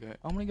I want to go?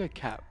 I'm gonna go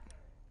Cap.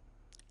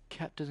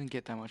 Cap doesn't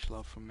get that much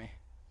love from me.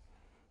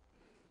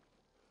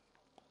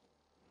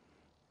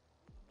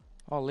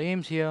 Oh,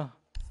 Liam's here.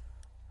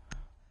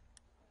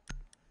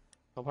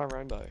 I'll play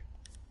Rainbow.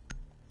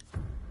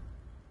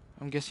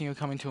 I'm guessing you're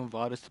coming to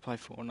invite us to play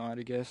Fortnite,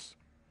 I guess.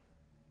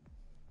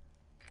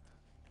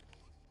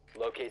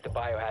 Locate the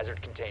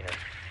biohazard container.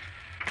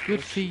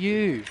 Good for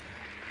you.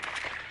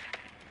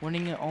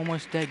 Winning an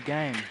almost dead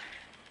game.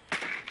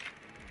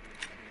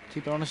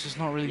 To be honest, it's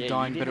not really Yeah,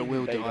 dying, you but it didn't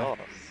will even beat die. us.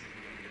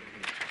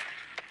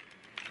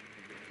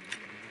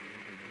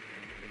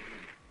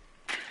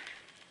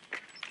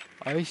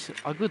 I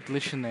got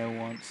glitch in there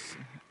once.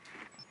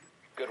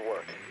 Good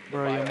work. The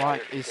Bro, your biohazard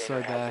mic is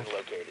so container has bad. been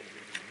located.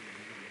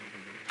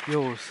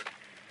 Yours.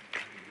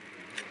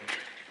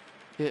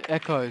 It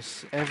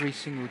echoes every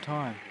single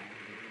time.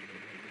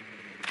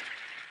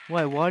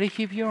 Wait, why do you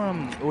keep your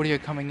audio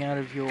coming out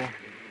of your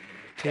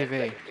 10 TV?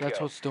 seconds to That's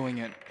go. what's doing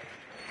it.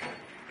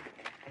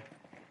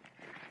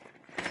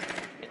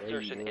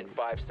 Insertion in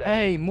 5 seconds.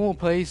 Hey, more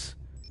please.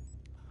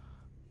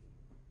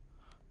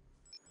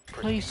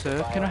 Proceed Please, to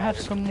sir, can I have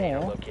biohazard some container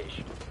more?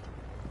 location.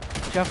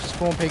 Jeff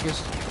spawn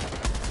pickers.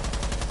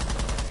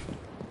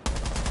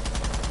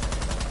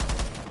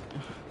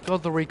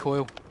 Got the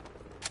recoil.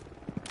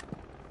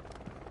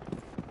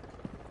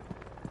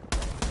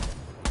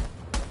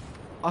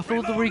 I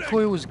thought the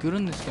recoil was good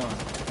on this gun.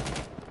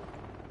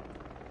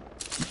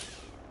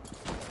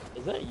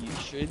 Is that you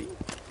shooting?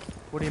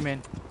 What do you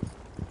mean?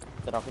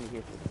 That I can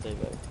hear from the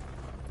TV.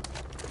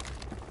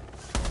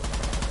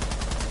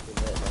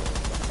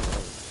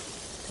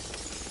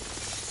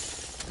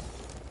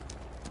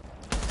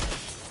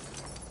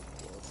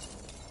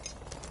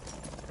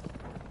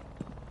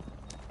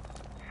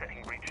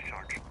 Setting breach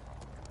charge.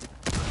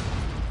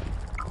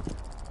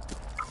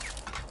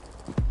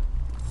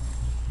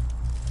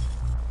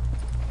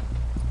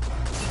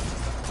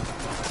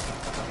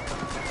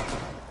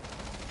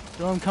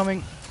 So I'm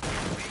coming.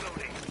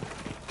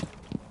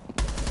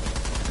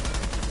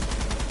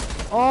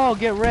 Oh,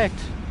 get wrecked.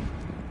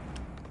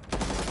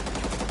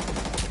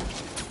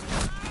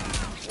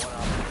 One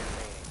option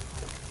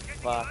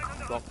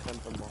Fuck, Doc came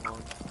from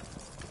behind.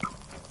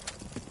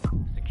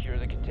 remaining. Secure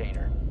the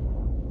container.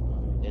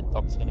 Yeah,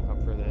 Doc's gonna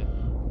come through there.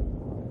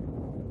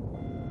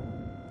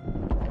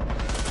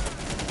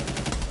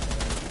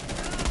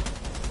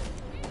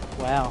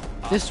 Wow.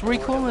 This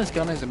recoil on this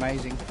gun is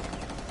amazing.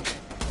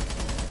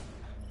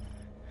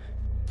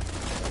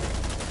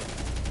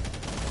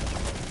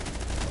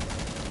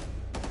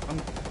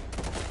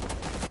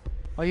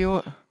 Are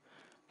you...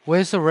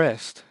 Where's the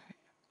rest?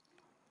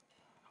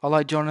 I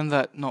like John and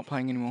that not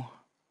playing anymore.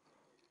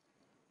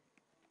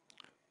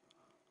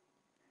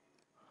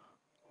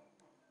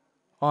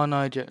 Oh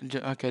no,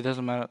 okay,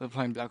 doesn't matter. They're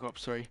playing Black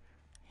Ops 3.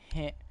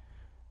 Heh.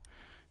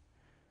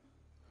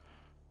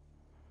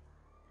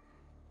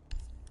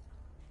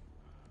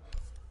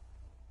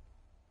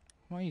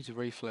 Might use a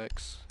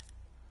reflex.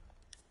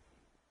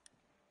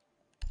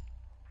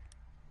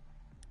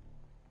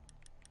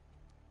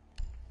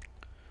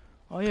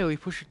 Oh yeah, we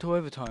push it to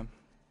overtime.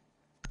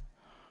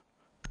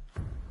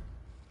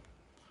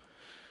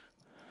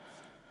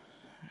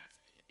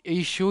 Are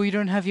you sure you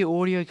don't have your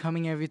audio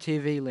coming out of your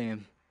TV,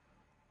 Liam?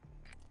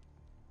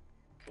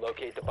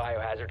 Locate the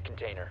biohazard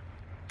container.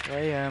 I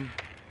am.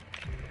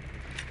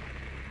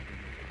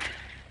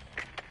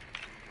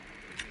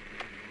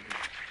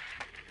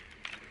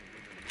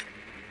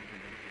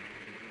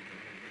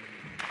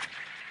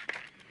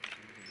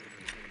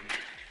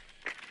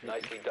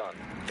 Nicely done.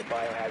 The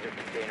biohazard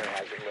container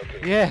has been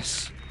located.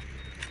 Yes!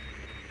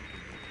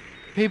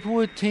 People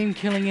with team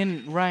killing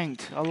in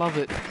ranked. I love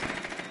it.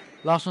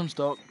 Last one,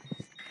 stop.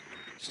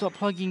 Stop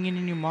plugging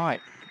in your mic.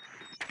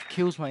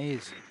 Kills my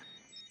ears.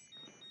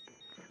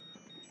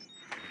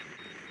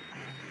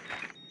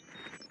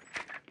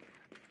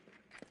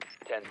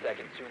 Ten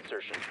seconds to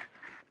insertion.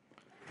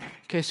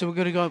 Okay, so we're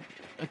gonna go.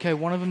 Okay,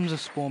 one of them's a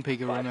spawn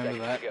peeker, 5 remember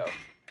seconds that. to go.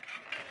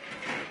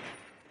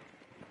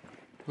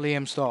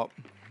 Liam, stop.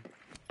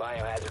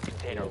 Biohazard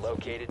container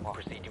located.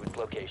 Proceed to its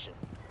location.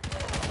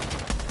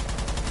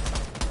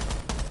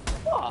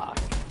 Fuck!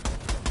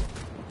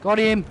 Got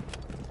him!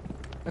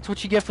 That's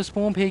what you get for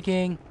spawn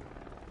peeking.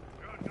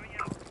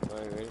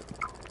 Wait, wait.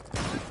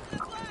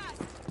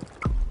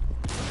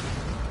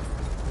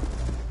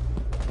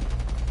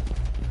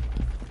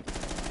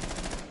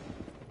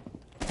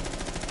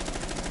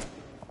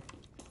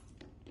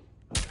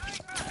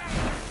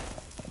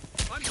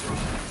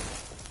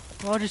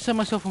 Oh, I just set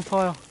myself on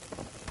fire.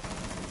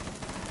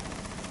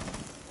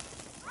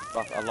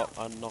 Fuck, I knocked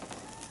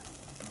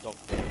Doc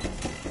down.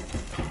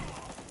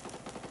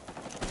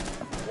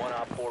 One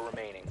op 4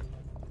 remaining.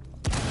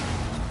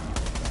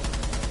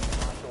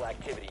 Hostile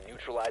activity.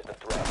 Neutralize the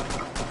threat.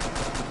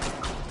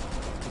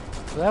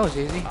 So that was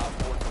easy. Op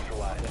 4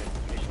 neutralized.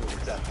 Mission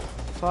successful.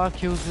 5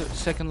 kills,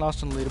 second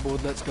last on the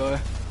leaderboard. Let's go.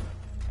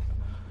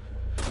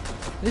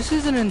 This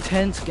is an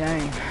intense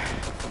game.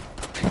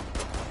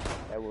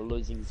 They were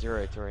losing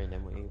 0-3 and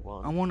then we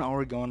won. I want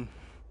Oregon.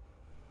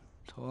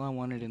 That's all I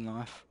wanted in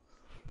life.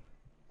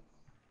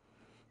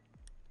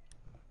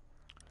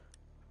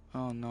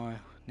 Oh no,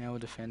 now we're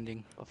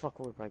defending. Oh fuck,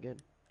 what if I get?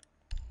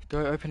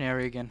 Go open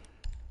area again.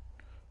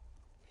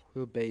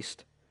 We're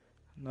beast.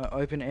 No,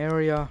 open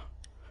area.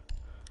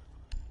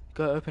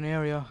 Go open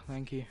area,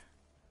 thank you.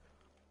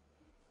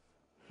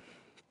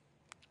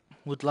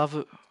 Would love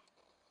it.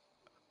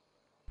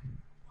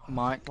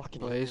 Mike,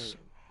 Fucking please.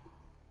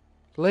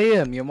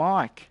 Liam, your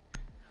mic.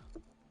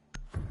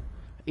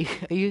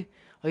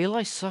 Are you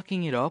like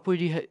sucking it up, or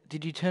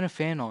did you turn a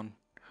fan on?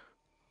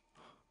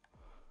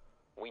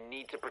 We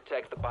need to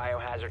protect the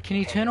biohazard Can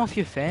you turn container. off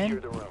your fan?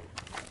 Secure the room.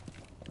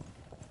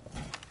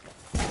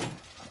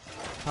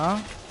 Huh?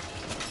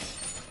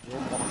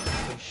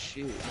 Oh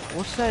shit.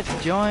 What's that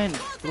giant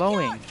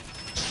blowing?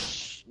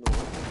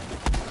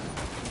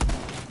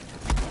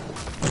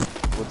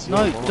 What's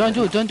No, your don't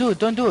do it, don't do it,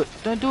 don't do it,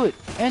 don't do it.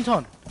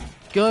 Anton,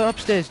 go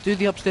upstairs, do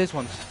the upstairs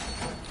ones.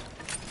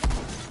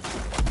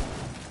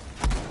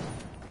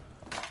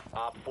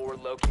 Op 4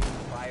 located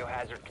the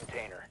biohazard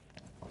container.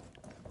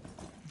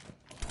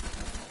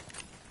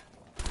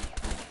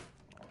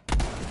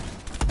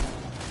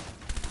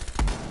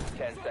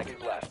 Ten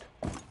seconds left.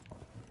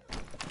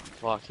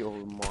 Fuck your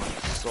mic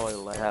so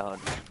loud.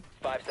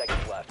 5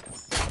 seconds left.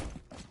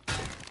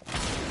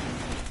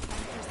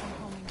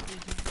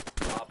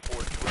 Op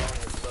 4 drone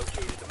has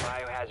located the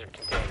biohazard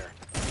container.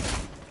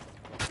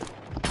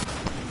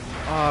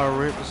 Oh,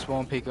 rip the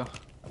spawn picker.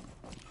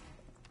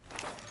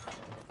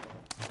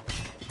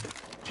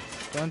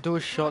 Don't do a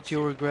shot,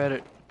 you'll regret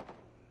it.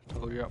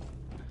 Told you.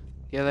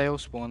 Yeah, they all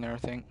spawn there, I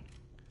think.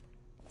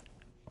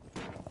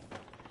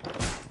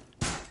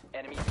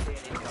 Enemy scan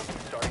incoming.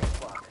 Starting the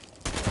clock.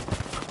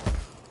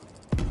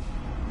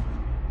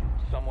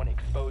 Someone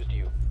exposed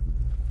you.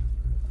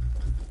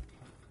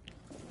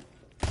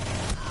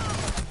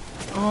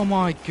 Oh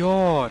my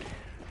god.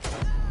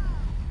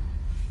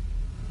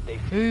 They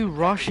Who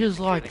rushes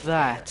like Secure the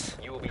that?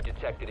 container. You will be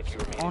detected if you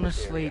remain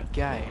Honestly, in this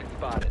gay. area.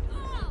 Spotted.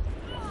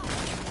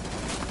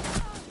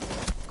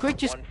 Quick,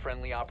 just One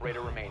friendly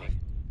operator remaining.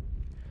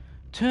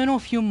 turn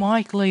off your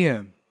mic,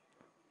 Liam.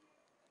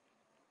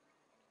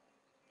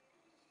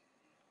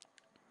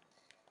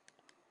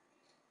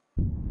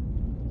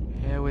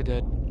 Yeah, we're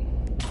dead.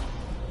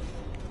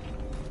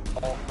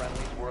 All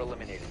friendlies were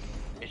eliminated.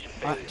 Mission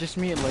failure. Just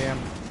mute Liam.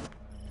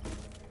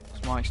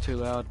 His mic's too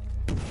loud.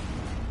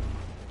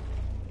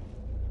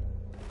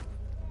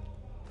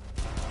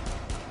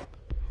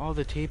 Oh,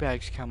 the tea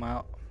bags come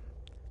out.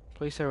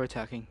 Police are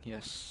attacking.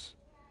 Yes.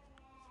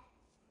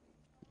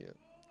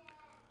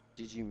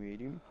 Did you mute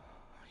him?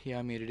 Yeah,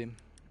 I muted him.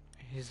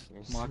 His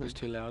Yes. mic was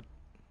too loud.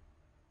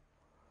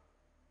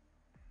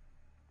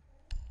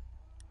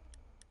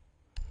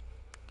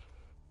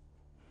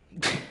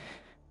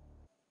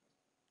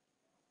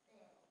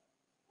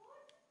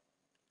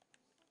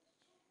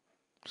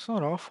 It's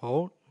not our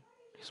fault.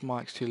 His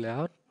mic's too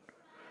loud.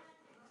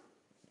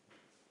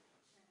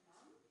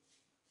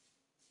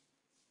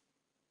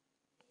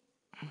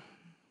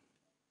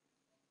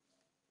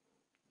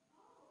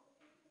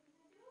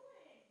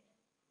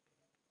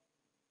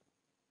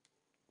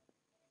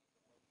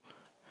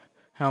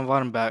 I'll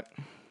invite him back.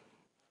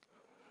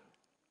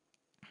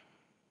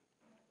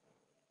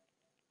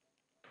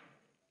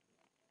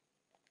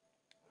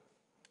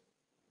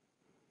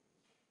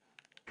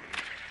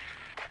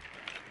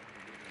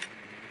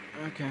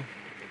 Okay.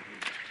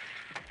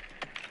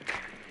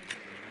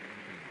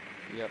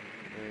 Yep,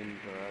 they're in the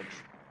garage.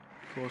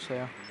 Of course they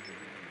are.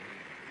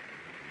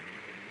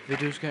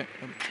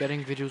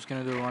 Betting Vigil's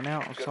gonna do a run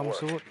out of Good some work.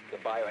 sort. The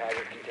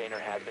biohazard container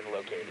has been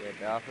located. Yeah,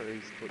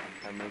 Balfour's put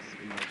cameras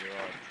in the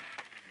garage.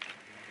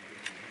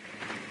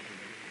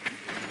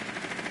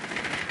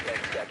 10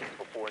 seconds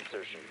before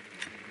insertion.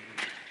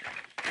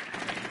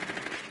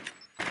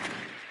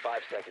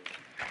 5 seconds.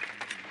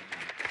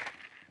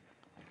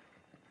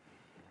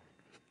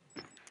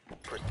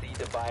 Proceed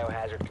to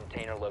biohazard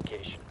container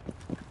location.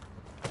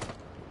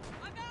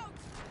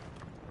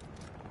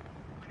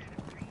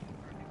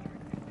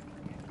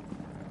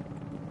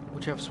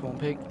 Would you have a spawn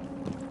pig?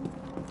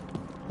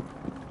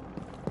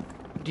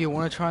 Do you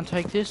want to try and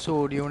take this,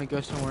 or do you want to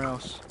go somewhere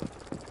else?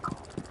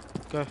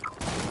 Go.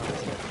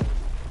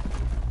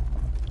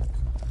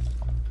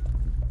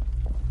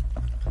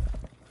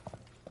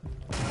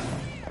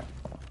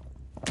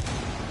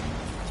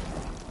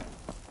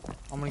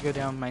 I'm gonna go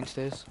down main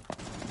stairs.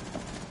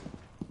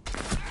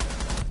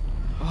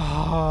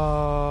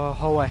 Oh,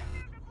 hallway.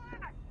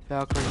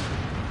 Valkyrie.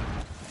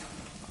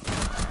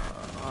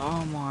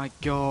 Oh my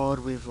god,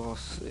 we've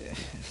lost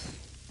this.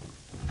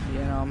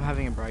 Yeah, no, I'm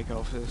having a break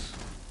off this.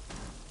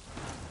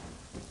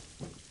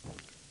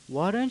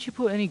 Why don't you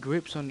put any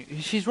grips on you?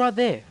 She's right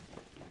there.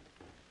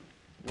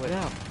 Wait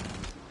out.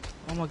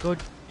 Oh my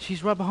god,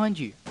 she's right behind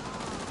you.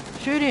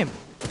 Shoot him!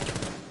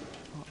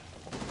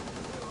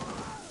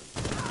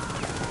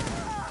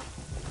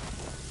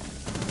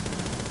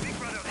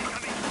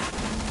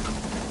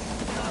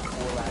 Op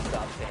 4 last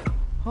stop standing.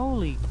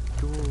 Holy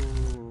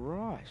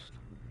Christ.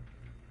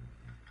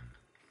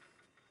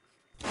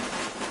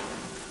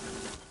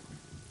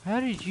 How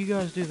did you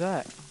guys do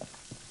that?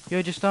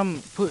 Yo, just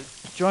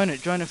join it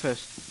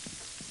first.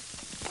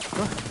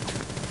 Go.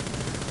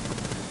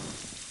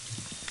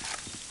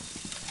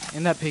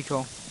 In that peak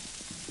hole.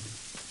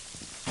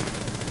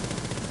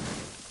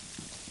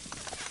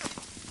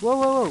 Whoa,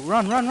 whoa, whoa,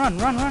 run.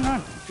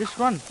 Just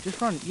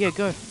run. Yeah,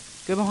 go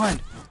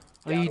behind.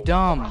 Are you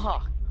dumb?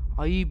 Fuck.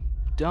 Are you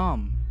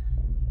dumb?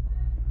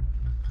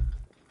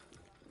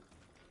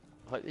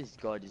 I hope this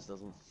guy just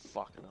doesn't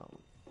fucking up.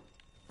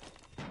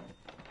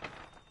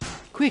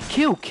 Quick,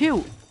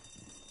 kill!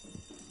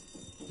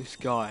 This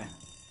guy.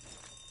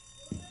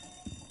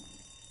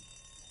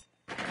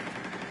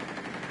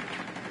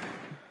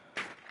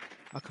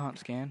 I can't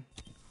scan.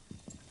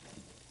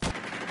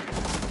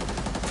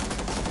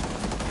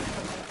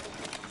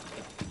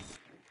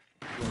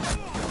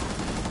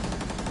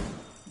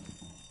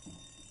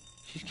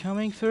 She's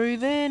coming through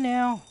there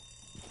now.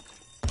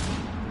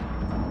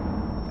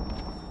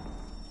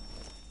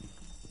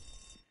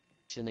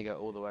 She's gonna go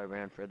all the way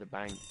around for the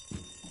bang.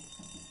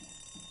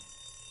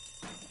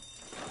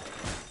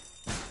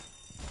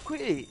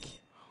 Quick!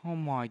 Oh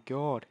my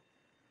god.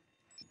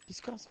 This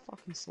guy's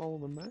fucking slower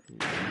than me.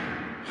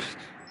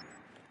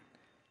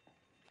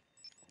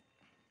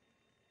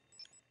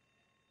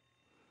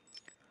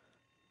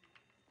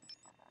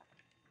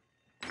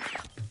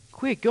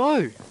 Quick,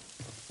 go!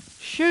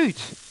 Shoot!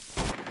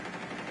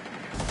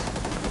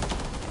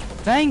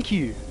 Thank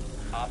you!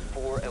 Op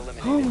 4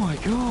 eliminated. Oh my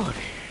god!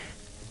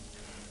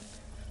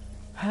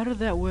 How did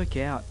that work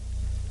out?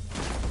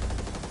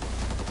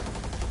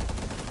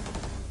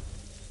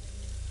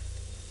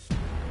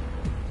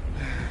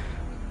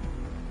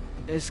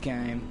 This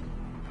game.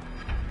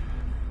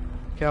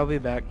 Okay, I'll be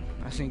back.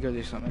 I just need to go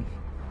do something.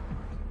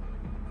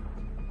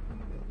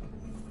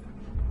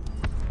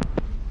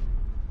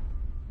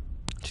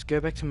 Just go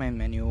back to main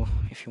menu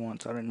if you want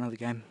to start another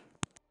game.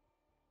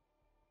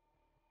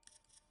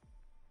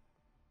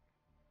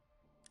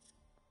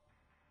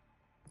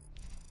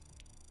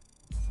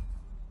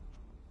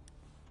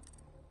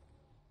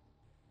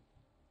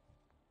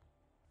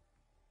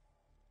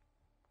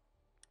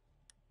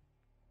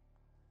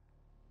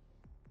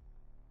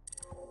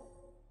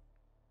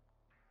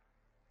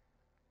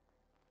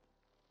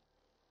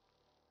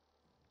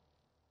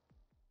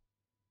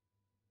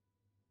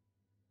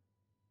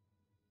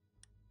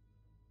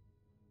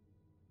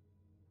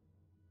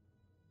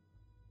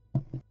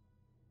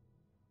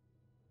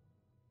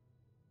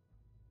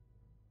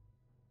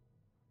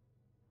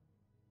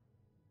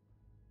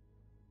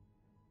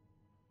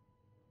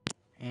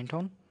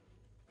 Anton?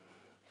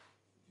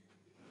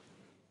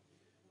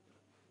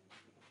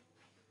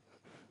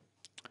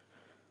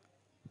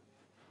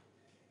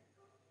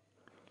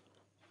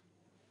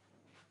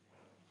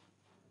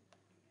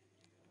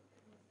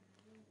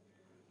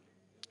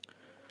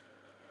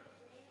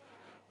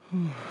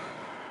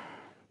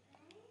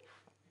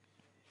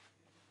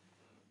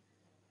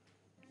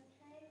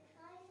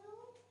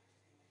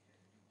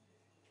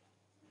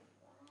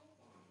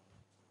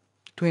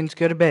 Twins,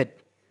 go to bed.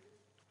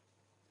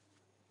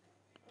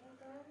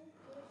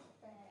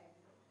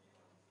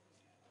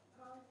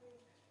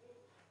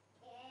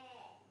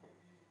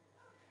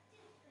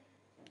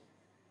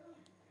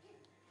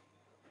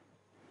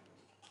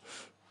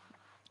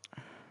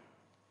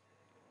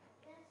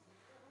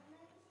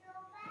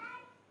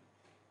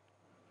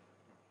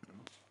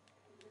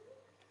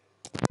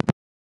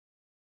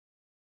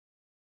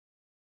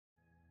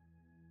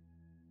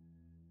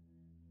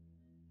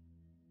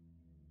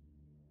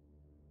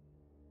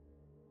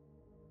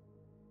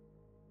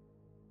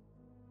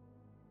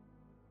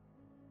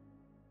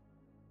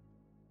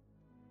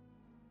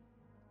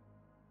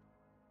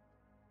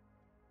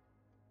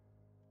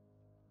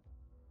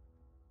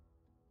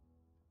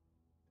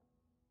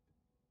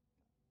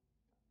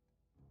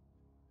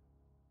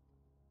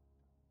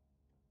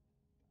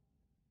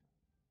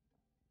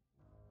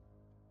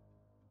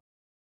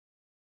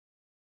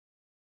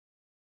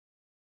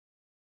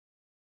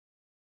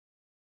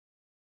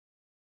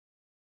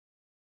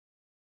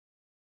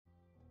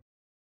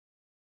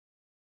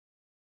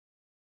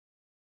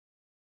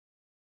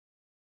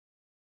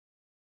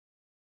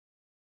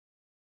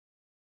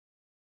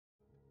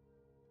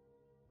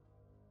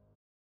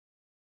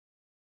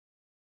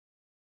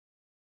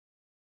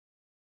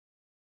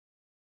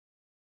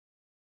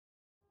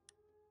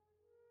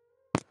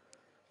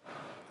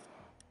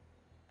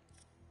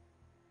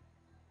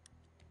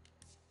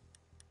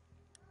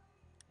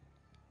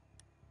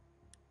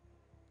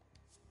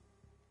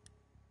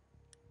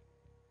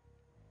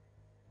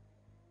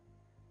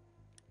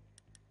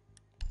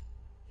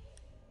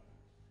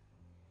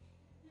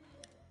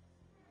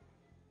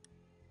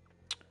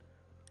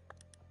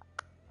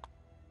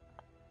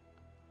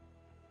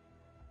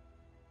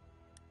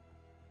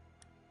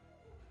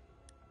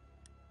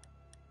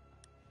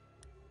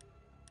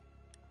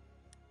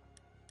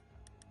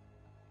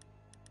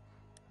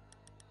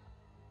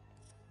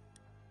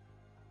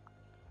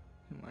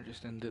 I might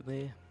just end it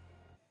there.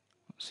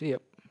 See ya.